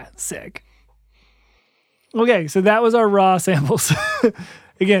 Yeah, sick. Okay, so that was our raw samples.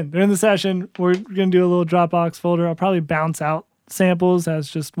 Again, during the session, we're going to do a little Dropbox folder. I'll probably bounce out samples as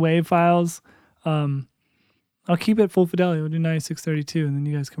just WAV files. I'll keep it full fidelity. We'll do 9632, and then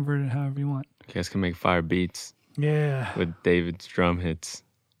you guys convert it however you want. You guys can make fire beats Yeah. with David's drum hits.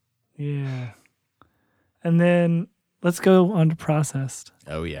 Yeah. And then let's go on to processed.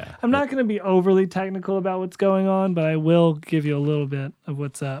 Oh, yeah. I'm not going to be overly technical about what's going on, but I will give you a little bit of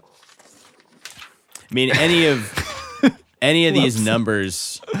what's up. I mean, any of these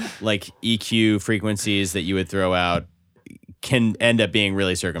numbers, like EQ frequencies that you would throw out, can end up being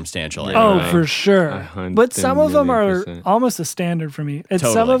really circumstantial. Yeah. Oh, anyway. for sure. 100 But some of them are million %. almost a standard for me. And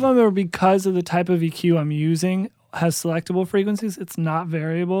some Totally. of them are because of the type of EQ I'm using has selectable frequencies. It's not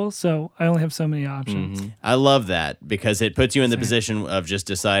variable, so I only have so many options. I love that because it puts you in the position of just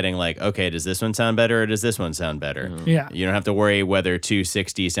deciding, like, okay, does this one sound better or does this one sound better? Yeah. You don't have to worry whether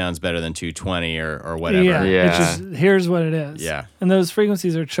 260 sounds better than 220 or whatever. Yeah. Yeah. It's just, here's what it is. Yeah. And those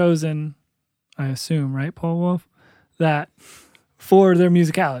frequencies are chosen, I assume, right, Paul Wolf? That for their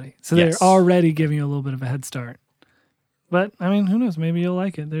musicality. So Yes. they're already giving you a little bit of a head start. But I mean, who knows? Maybe you'll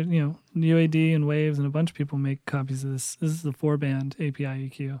like it. There, UAD and Waves and a bunch of people make copies of this. This is the 4-band API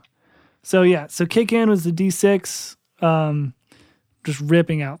EQ. So yeah, so kick in was the D6, just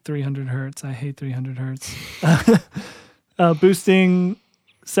ripping out 300 hertz. I hate 300 hertz. Boosting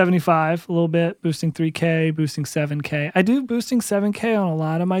 75 a little bit, boosting 3K, boosting 7K. I do boosting 7K on a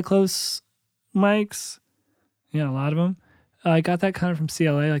lot of my close mics. Yeah, a lot of them. I got that kind of from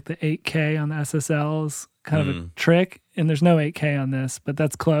CLA, like the 8K on the SSLs, kind of a trick. And there's no 8K on this, but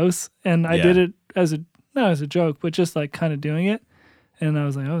that's close. And I did it not as a joke, but just like kind of doing it. And I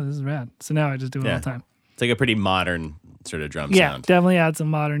was like, oh, this is rad. So now I just do it all the time. It's like a pretty modern sort of drum Yeah, sound. definitely adds a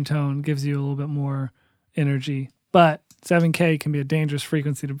modern tone, gives you a little bit more energy. But 7K can be a dangerous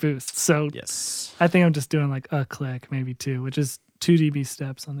frequency to boost. So Yes. I think I'm just doing like a click, maybe 2, which is 2 dB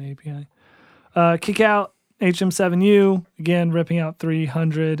steps on the API. Kick out HM7U, again, ripping out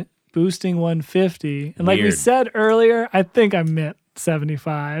 300, boosting 150. And like we Weird. said earlier, I think I meant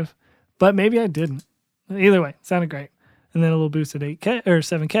 75, but maybe I didn't. Either way, sounded great. And then a little boost at 8K or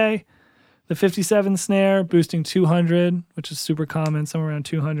 7K. The 57 snare boosting 200, which is super common, somewhere around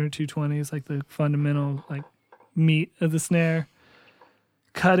 200, 220 is like the fundamental like meat of the snare.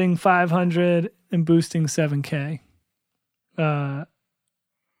 Cutting 500 and boosting 7K.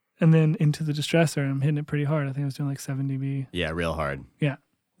 And then into the distressor, I'm hitting it pretty hard. I think I was doing like 7 dB. Yeah, real hard. Yeah.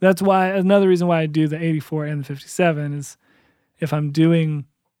 That's why, another reason why I do the 84 and the 57 is if I'm doing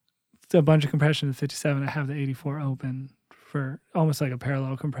a bunch of compression to the 57, I have the 84 open for almost like a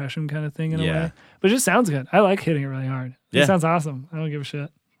parallel compression kind of thing in a Yeah. way. But it just sounds good. I like hitting it really hard. Yeah. It sounds awesome. I don't give a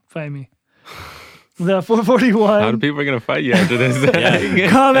shit. Fight me. The 441. How do people are gonna fight you after this? Yeah.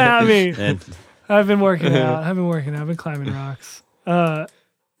 Come at me. And I've been working out. I've been climbing rocks.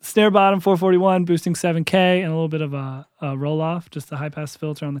 Snare bottom 441, boosting 7K, and a little bit of a roll off, just the high pass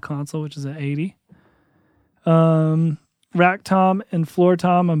filter on the console, which is at 80. Rack tom and floor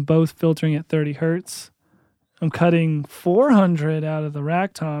tom, I'm both filtering at 30 hertz. I'm cutting 400 out of the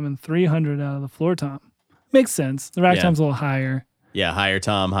rack tom and 300 out of the floor tom. Makes sense. The rack Yeah. tom's a little higher. yeah, higher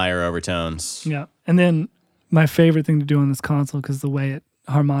tom, higher overtones. Yeah. And then my favorite thing to do on this console, because the way it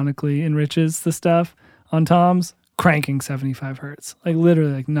harmonically enriches the stuff on toms, cranking 75 hertz, like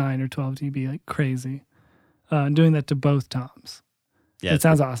literally like 9 or 12 dB, like crazy. Doing that to both toms. Yeah, It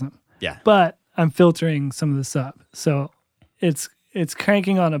sounds awesome. Yeah. But I'm filtering some of the sub. So it's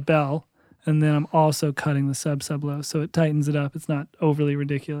cranking on a bell, and then I'm also cutting the sub low. So it tightens it up. It's not overly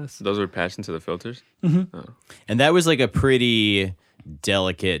ridiculous. Those were patched into the filters? And that was like a pretty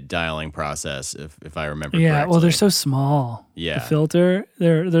delicate dialing process, if I remember Yeah, correctly. well, they're so small. Yeah. The filter,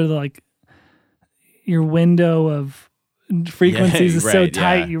 they're like your window of frequencies is so right,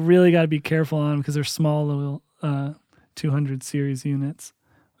 tight. yeah. You really got to be careful on them because they're small little 200 series units,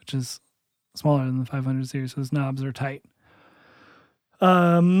 which is smaller than the 500 series. So those knobs are tight.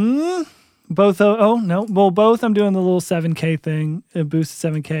 Both I'm doing the little 7K thing,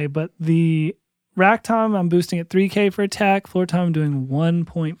 boosted 7K, but the rack tom I'm boosting at 3K for attack, floor tom I'm doing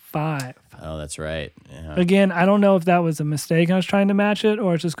 1.5. Oh, that's right. Yeah. Again, I don't know if that was a mistake. I was trying to match it,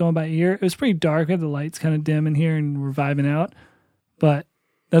 or it's just going by ear. It was pretty dark. We had the lights kind of dim in here, and we're vibing out. But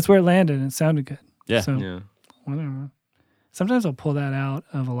that's where it landed, and it sounded good. Yeah. So Yeah. whatever. Sometimes I'll pull that out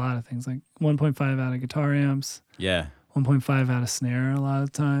of a lot of things, like 1.5 out of guitar amps, Yeah. 1.5 out of snare a lot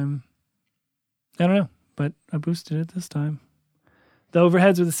of the time. I don't know, but I boosted it this time. The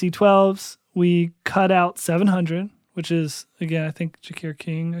overheads with the C12s, we cut out 700, which is, again, I think Jakir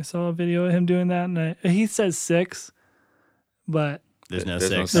King, I saw a video of him doing that, and he says 6, but There's no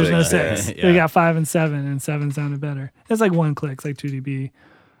There's no 6. there's no Six. 6. Yeah. We got 5 and 7, and 7 sounded better. It's like one click, it's like 2 dB.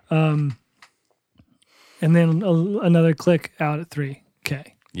 And then another click out at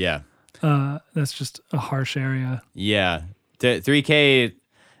 3K. Yeah. That's just a harsh area. Yeah. 3K,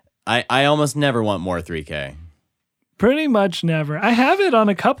 I almost never want more 3K. Pretty much never. I have it on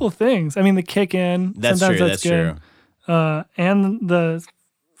a couple things. I mean, the kick in. That's sometimes true. that's That's good. true. And the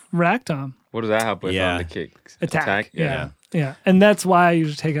rack tom What does that help with Yeah. on the kick? attack. Yeah. Yeah. And that's why I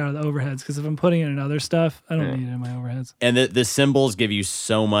usually take it out of the overheads, because if I'm putting it in other stuff, I don't Yeah. need it in my overheads. And the cymbals give you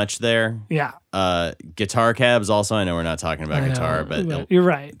so much there. Yeah. Guitar cabs also, I know we're not talking about I know, guitar, but you're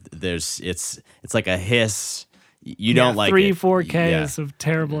right. it's like a hiss. You don't like 3-4K Yeah. is a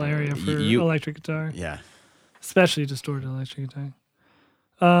terrible area for You- electric guitar, Yeah. especially distorted electric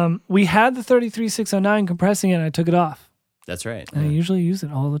guitar. We had the 33609 compressing it, and I took it off. That's right. And I usually use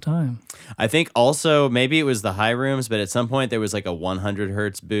it all the time. I think also maybe it was the high rooms, but at some point there was like a 100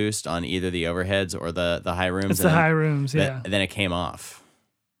 hertz boost on either the overheads or the high rooms. It's and the then- high rooms, yeah. Then it came off.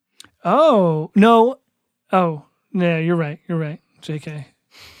 Oh, no. Oh, yeah, you're right. You're right. JK.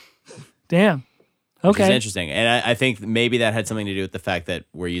 Damn. Which is Okay. interesting. And I think maybe that had something to do with the fact that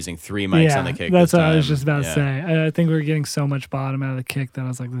we're using 3 mics Yeah, on the kick. that's this what I was time. just about Yeah. to say. I think we were getting so much bottom out of the kick that I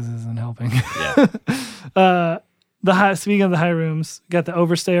was like, this isn't helping. Yeah. Speaking of the high rooms, got the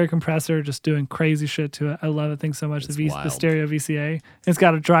overstayer compressor just doing crazy shit to it. I love that thing so much. It's The wild. stereo VCA. It's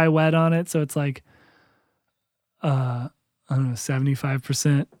got a dry wet on it, so it's like I don't know,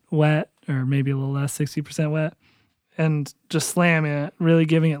 75% wet, or maybe a little less, 60% wet. And just slamming it, really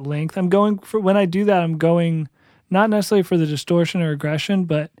giving it length. I'm going for, when I do that, I'm going not necessarily for the distortion or aggression,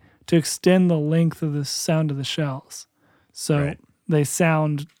 but to extend the length of the sound of the shells. So Right. they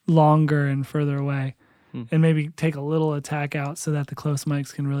sound longer and further away. And maybe take a little attack out so that the close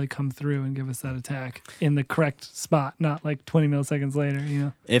mics can really come through and give us that attack in the correct spot, not like 20 milliseconds later, you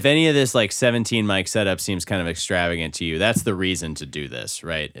know? If any of this like 17 mic setup seems kind of extravagant to you, that's the reason to do this,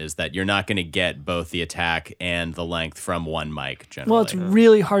 right? Is that you're not going to get both the attack and the length from one mic generally. Well, it's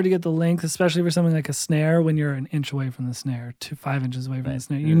really hard to get the length, especially for something like a snare when you're an inch away from the snare to 5 inches away from the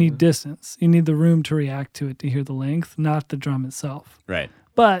snare. You need distance. You need the room to react to it to hear the length, not the drum itself. right.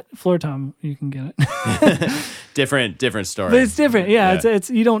 But floor tom, you can get it. Different story. But it's different. Yeah, Yeah. It's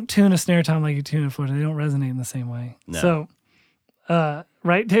you don't tune a snare tom like you tune a floor tom. They don't resonate in the same way. No. So,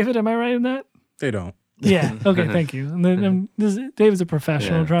 right, David? Am I right in that? They don't. Yeah. Okay. Thank you. And then David's a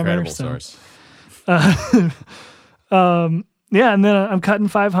professional Yeah, drummer. Incredible So. source. Yeah, and then I'm cutting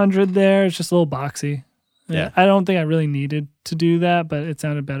 500 there. It's just a little boxy. Yeah. I don't think I really needed to do that, but it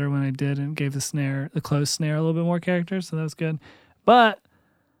sounded better when I did and gave the close snare, a little bit more character, so that was good. But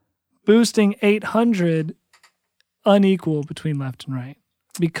boosting 800 unequal between left and right.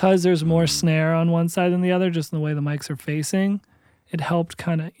 Because there's more snare on one side than the other, just in the way the mics are facing, it helped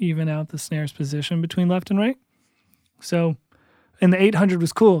kind of even out the snare's position between left and right. So, and the 800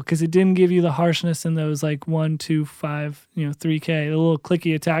 was cool because it didn't give you the harshness in those like 1, 2, 5, 3K, the little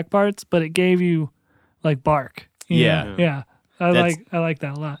clicky attack parts, but it gave you like bark. you Yeah. know? Yeah. That's- I like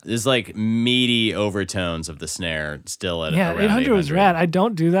that a lot. There's like meaty overtones of the snare still at Yeah, around 800 was 800. rad. I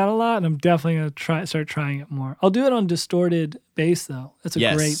don't do that a lot, and I'm definitely gonna start trying it more. I'll do it on distorted bass though. That's a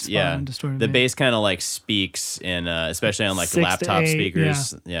Yes, great spot yeah. on distorted The bass. bass kind of like speaks in, especially on like 6 to laptop 8,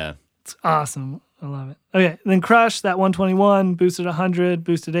 speakers. Yeah. It's awesome. I love it. Okay, then Crush, that 121, boosted 100,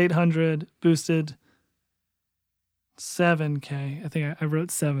 boosted 800, boosted 7K. I think I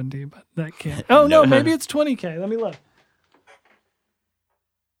wrote 70, but that can't. Oh, no, maybe it's 20K. Let me look.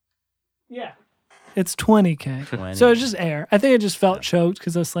 Yeah. It's 20K. 20. So it's just air. I think it just felt choked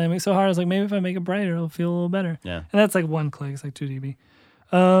because I was slamming so hard. I was like, maybe if I make it brighter, it'll feel a little better. Yeah. And that's like 1 click. It's like 2 dB.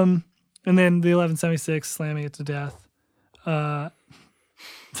 And then the 1176, slamming it to death.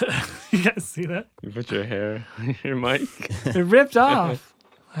 You guys see that? You put your hair on your mic. It ripped off.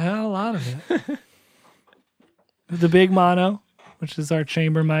 I had a lot of it. The big mono, which is our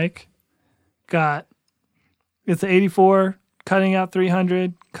chamber mic, it's an 84, cutting out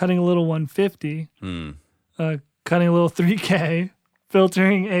 300, cutting a little 150, cutting a little 3K,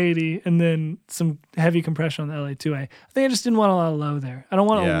 filtering 80, and then some heavy compression on the LA2A. I think I just didn't want a lot of low there. I don't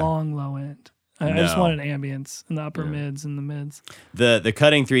want Yeah. a long low end. I just No. wanted ambience in the upper mids and the mids. The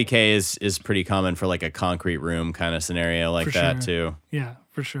cutting 3K is pretty common for like a concrete room kind of scenario like For that sure. too. Yeah,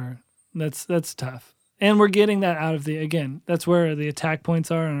 for sure. That's tough. And we're getting that out of that's where the attack points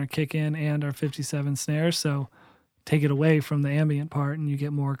are on our kick in and our 57 snares. So take it away from the ambient part and you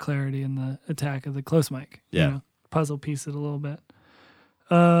get more clarity in the attack of the close mic. Yeah. Puzzle piece it a little bit.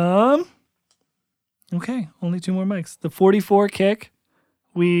 Okay, only 2 more mics. The 44 kick,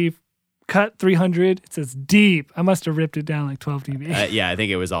 we've cut 300. It says deep. I must have ripped it down like 12 dB. Yeah, I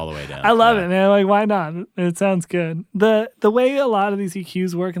think it was all the way down. I love Yeah. it, man. Like, why not? It sounds good. The way a lot of these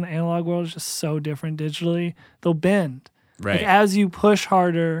EQs work in the analog world is just so different digitally. They'll bend. Right. Like, as you push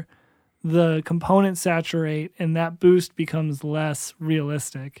harder, the components saturate, and that boost becomes less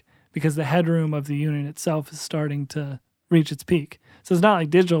realistic because the headroom of the unit itself is starting to reach its peak. So it's not like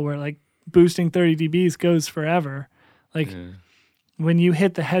digital where like boosting 30 dBs goes forever. Like when you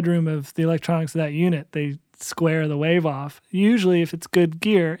hit the headroom of the electronics of that unit, they square the wave off. Usually if it's good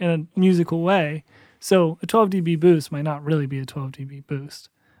gear in a musical way. So a 12 dB boost might not really be a 12 dB boost.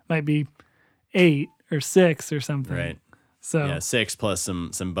 Might be 8 or 6 or something. Right. So Yeah, 6 plus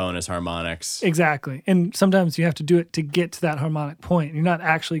some bonus harmonics. exactly. And sometimes you have to do it to get to that harmonic point. You're not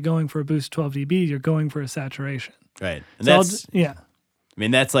actually going for a boost 12 dB, you're going for a saturation. Right. And So that's yeah. I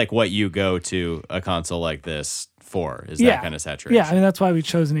mean that's like what you go to a console like this for is that kind of saturation. Yeah, I mean that's why we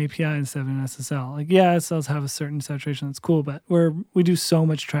chose an API instead of an SSL. Like, yeah, SSLs have a certain saturation that's cool, but we do so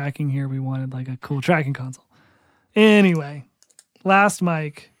much tracking here. We wanted like a cool tracking console. Anyway, last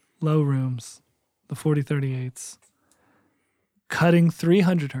mic, low rooms, the 4038s, cutting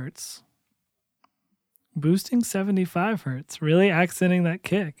 300 hertz, boosting 75 hertz, really accenting that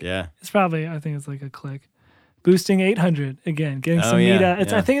kick. Yeah. It's probably, I think it's like a click. Boosting 800 again, getting Oh, some yeah, meat out.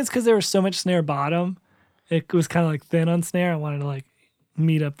 yeah. I think it's because there was so much snare bottom. It was kind of like thin on snare. I wanted to like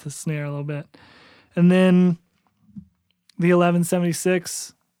meet up the snare a little bit. And then the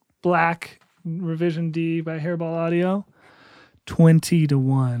 1176 black revision D by Hairball Audio,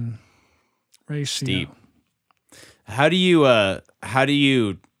 20-1 ratio. Steep. How do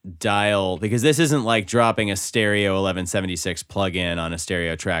you dial, because this isn't like dropping a stereo 1176 plug-in on a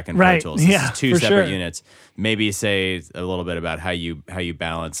stereo track in Pro Right, Tools. This yeah, is 2 for separate sure. units. Maybe say a little bit about how you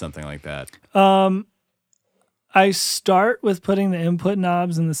balance something like that. I start with putting the input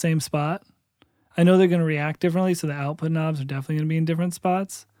knobs in the same spot. I know they're going to react differently, so the output knobs are definitely going to be in different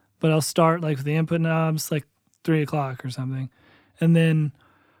spots. But I'll start like with the input knobs, like 3 o'clock or something. And then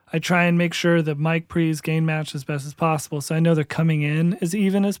I try and make sure the mic pre's gain match as best as possible. So I know they're coming in as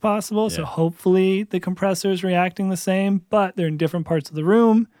even as possible. So Yeah. hopefully the compressor is reacting the same, but they're in different parts of the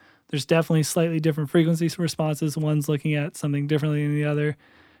room. There's definitely slightly different frequency responses. One's looking at something differently than the other.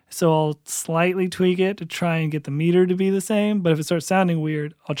 So I'll slightly tweak it to try and get the meter to be the same. But if it starts sounding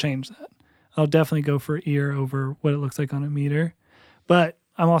weird, I'll change that. I'll definitely go for ear over what it looks like on a meter. But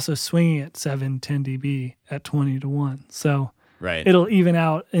I'm also swinging at 7-10 dB at 20-1. So Right. it'll even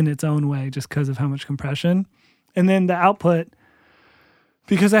out in its own way just because of how much compression. And then the output,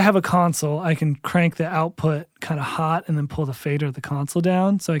 because I have a console, I can crank the output kind of hot and then pull the fader of the console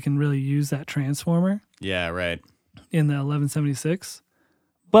down so I can really use that transformer Yeah, right. in the 1176.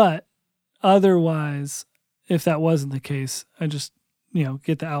 But otherwise, if that wasn't the case, I just,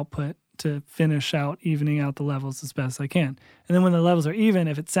 get the output to finish out evening out the levels as best I can. And then when the levels are even,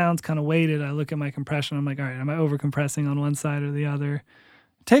 if it sounds kind of weighted, I look at my compression. I'm like, all right, am I over compressing on one side or the other?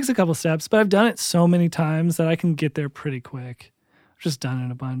 It takes a couple steps, but I've done it so many times that I can get there pretty quick. I've just done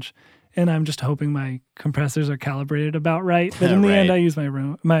it a bunch. and I'm just hoping my compressors are calibrated about right. But in the Right. end, I use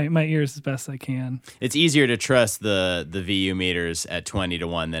my ears as best I can. It's easier to trust the VU meters at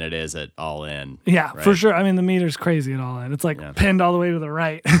 20-1 than it is at all in. Yeah, for Right. sure. I mean, the meter's crazy at all in. It's like pinned all the way to the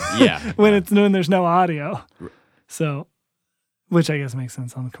right. Yeah. when there's no audio. So, which I guess makes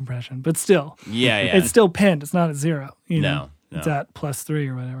sense on the compression, but still, Yeah. it's still pinned. It's not at 0. You know? No. It's at +3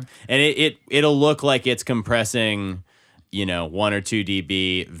 or whatever. And it'll look like it's compressing, 1 or 2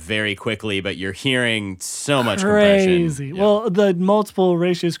 dB very quickly, but you're hearing so much Crazy. compression. Yeah. Well, the multiple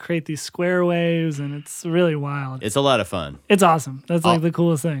ratios create these square waves, and it's really wild. It's a lot of fun. It's awesome. That's like the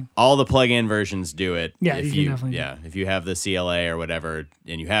coolest thing. All the plug-in versions do it. Yeah, if you can definitely do Yeah, if you have the CLA or whatever,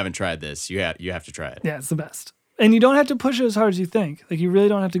 and you haven't tried this, you have to try it. Yeah, it's the best. And you don't have to push it as hard as you think. Like, you really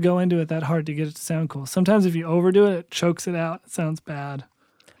don't have to go into it that hard to get it to sound cool. Sometimes if you overdo it, it chokes it out. It sounds bad.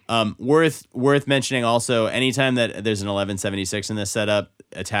 Worth mentioning also, anytime that there's an 1176 in this setup,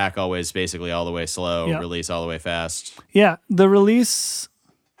 attack always basically all the way slow, Yeah. release all the way fast. Yeah, the release...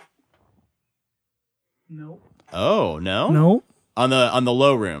 Nope. Oh, no? Nope. On the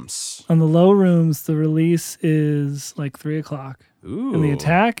low rooms. On the low rooms, the release is like 3 o'clock. Ooh. And the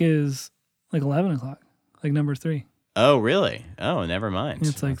attack is like 11 o'clock, like number 3. Oh, really? Oh, never mind.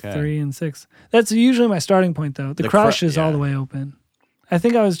 It's like Okay. 3 and 6. That's usually my starting point, though. The crush is all yeah. the way open. I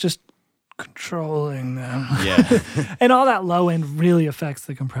think I was just controlling them. Yeah. And all that low end really affects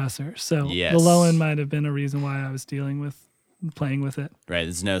the compressor. So Yes. the low end might have been a reason why I was playing with it. Right.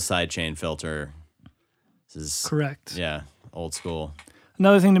 There's no sidechain filter. This is Correct. Yeah, old school.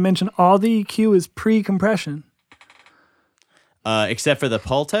 Another thing to mention, all the EQ is pre-compression. Except for the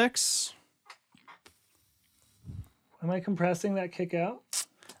Pultex. Am I compressing that kick out?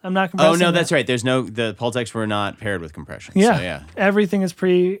 I'm not compressing Oh no, that. that's right. The Pultex were not paired with compression. Yeah. So, yeah. Everything is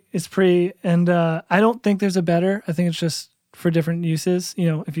pre, and I don't think there's a better. I think it's just for different uses.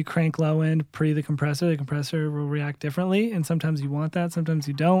 If you crank low end pre the compressor will react differently, and sometimes you want that, sometimes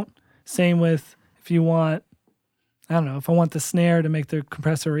you don't. Same with if you want, I don't know, if I want the snare to make the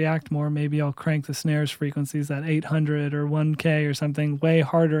compressor react more, maybe I'll crank the snare's frequencies at 800 or 1K or something way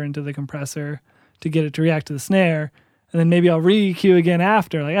harder into the compressor to get it to react to the snare. And then maybe I'll re-EQ again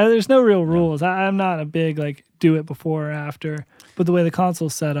after. Like, there's no real rules. I'm not a big, do it before or after. But the way the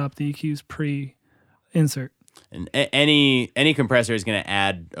console's set up, the EQ's pre-insert. And any compressor is going to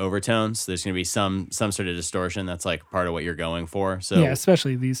add overtones. There's going to be some sort of distortion. That's like part of what you're going for. So Yeah,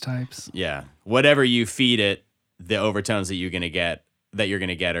 especially these types. yeah, whatever you feed it, the overtones that you're going to get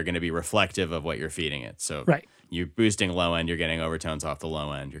are going to be reflective of what you're feeding it. So Right. you're boosting low end, you're getting overtones off the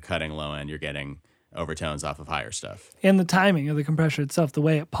low end. You're cutting low end, you're getting overtones off of higher stuff. And the timing of the compressor itself, the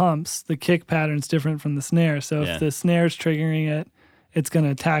way it pumps, the kick pattern's different from the snare. So Yeah. if the snare's triggering it, it's going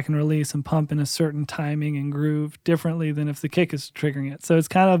to attack and release and pump in a certain timing and groove differently than if the kick is triggering it. So it's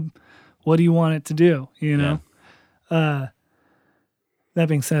kind of, what do you want it to do, That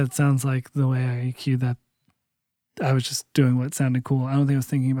being said, it sounds like the way I EQ'd that, I was just doing what sounded cool. I don't think I was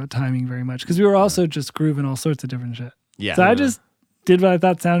thinking about timing very much because we were also just grooving all sorts of different shit. Yeah. So I just did what I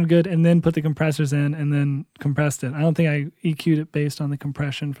thought sounded good and then put the compressors in and then compressed it. I don't think I EQ'd it based on the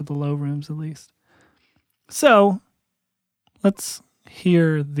compression for the low rooms at least. So let's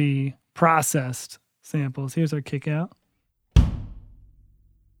hear the processed samples. Here's our kick out.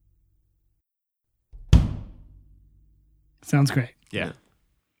 Sounds great. Yeah.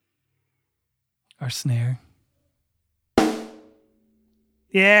 Our snare.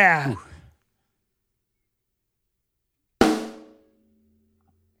 Yeah.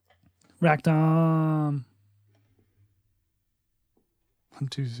 Rack tom. 1,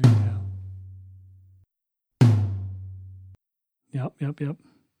 2, 3, yeah. Yep.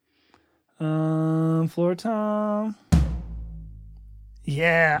 Floor tom.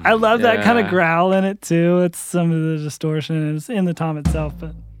 Yeah, I love that kind of Yeah. growl in it too. It's some of the distortion. It's in the tom itself,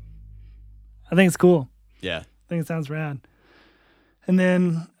 but I think it's cool. Yeah. I think it sounds rad. And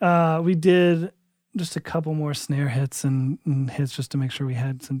then we did just a couple more snare hits and hits just to make sure we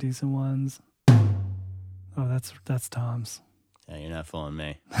had some decent ones. Oh, that's Tom's. Yeah, you're not fooling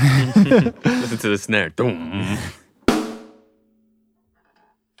me. Listen to the snare. Dum.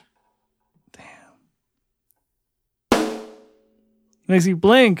 Makes you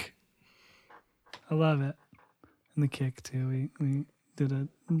blink. I love it. And the kick too. We did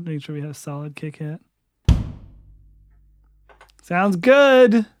made sure we had a solid kick hit. Sounds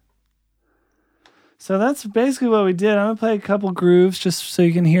good. So that's basically what we did. I'm gonna play a couple grooves just so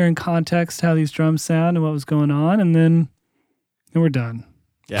you can hear in context how these drums sound and what was going on, and then we're done.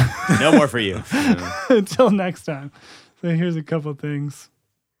 Yeah. No more for you. Until next time. So here's a couple things.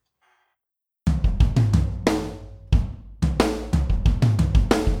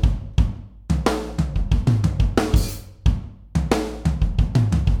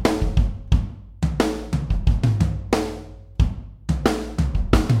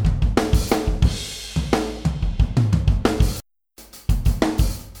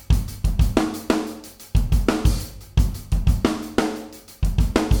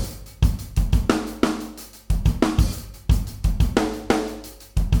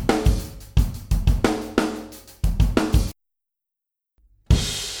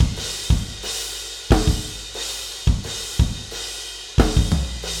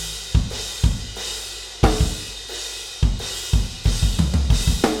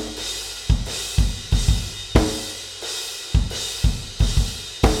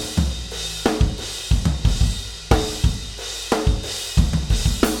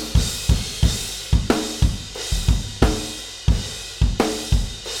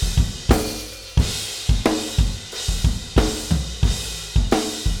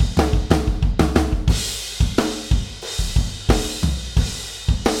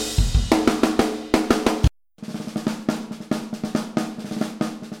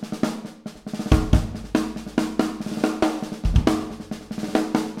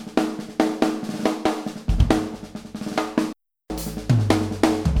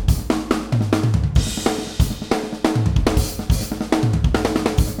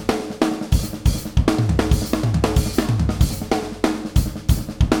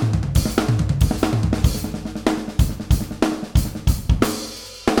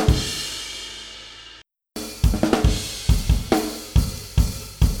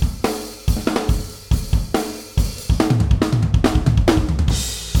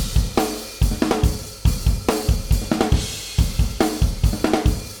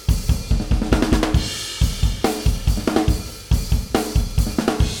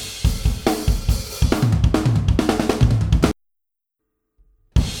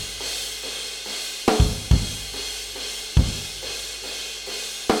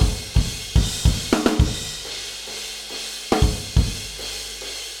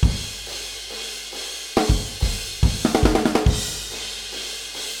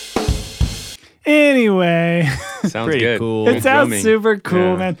 Sounds Pretty good. cool. It sounds Drumming. super cool,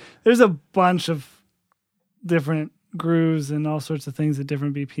 Yeah. man. There's a bunch of different grooves and all sorts of things at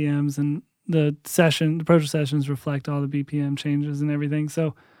different BPMs, and the Pro Tools sessions reflect all the BPM changes and everything.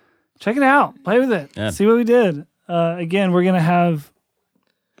 So check it out, play with it, Yeah. see what we did. Again, we're gonna have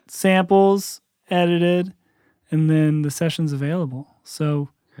samples edited, and then the sessions available. So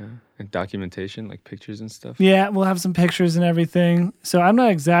Yeah. And documentation, like pictures and stuff. yeah, we'll have some pictures and everything. So I'm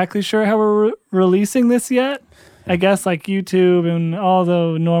not exactly sure how we're releasing this yet. I guess like YouTube and all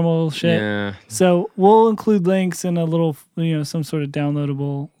the normal shit. Yeah. So we'll include links and a little, some sort of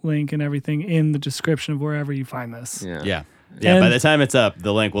downloadable link and everything in the description of wherever you find this. Yeah. Yeah. Yeah. By And- the time it's up,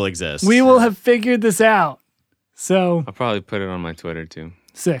 the link will exist. We will have figured this out. So I'll probably put it on my Twitter too.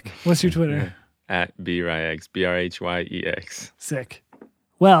 sick. What's your Twitter? At BRYX, BRHYEX. Sick.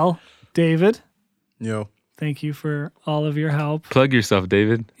 Well, David, Yo. thank you for all of your help. Plug yourself,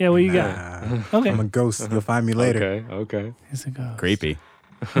 David. Yeah, what you got? Okay. I'm a ghost. You'll find me later. Okay. Here's a ghost. Creepy.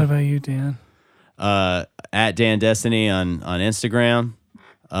 What about you, Dan? At Dan Destiny on Instagram.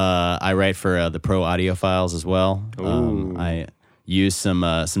 I write for the Pro Audio Files as well. Ooh. I use some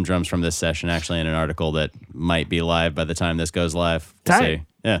drums from this session actually in an article that might be live by the time this goes live. We'll Tight. see.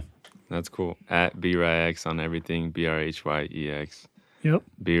 Yeah. That's cool. At BRYX on everything, BRHYEX. Yep.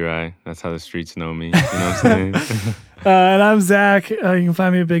 B-Ry. That's how the streets know me. You know what I'm saying? And I'm Zach. You can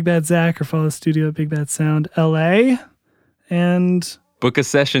find me at Big Bad Zach or follow the studio at Big Bad Sound LA. And Book a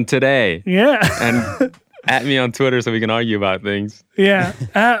session today. yeah, And at me on Twitter so we can argue about things. yeah,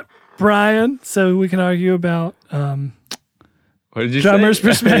 at Brian, so we can argue about What did you Drummer's say?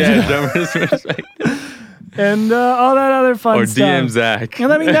 perspective. Yeah, drummer's perspective. and all that other fun Or stuff. DM Zach. And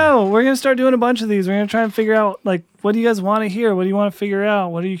let me know. We're gonna start doing a bunch of these. We're gonna try and figure out like what do you guys want to hear? What do you want to figure out?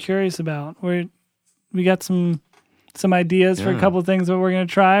 What are you curious about? We got some ideas for a Yeah. couple of things that we're gonna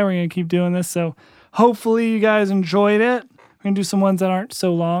try. We're gonna keep doing this. So hopefully you guys enjoyed it. We're gonna do some ones that aren't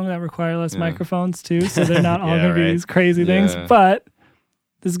so long that require less microphones too, so they're not all Yeah, gonna be right. these crazy things. Yeah. But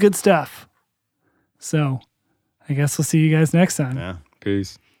this is good stuff. So I guess we'll see you guys next time. Yeah.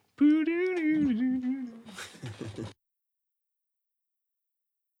 Peace. Boo-doo.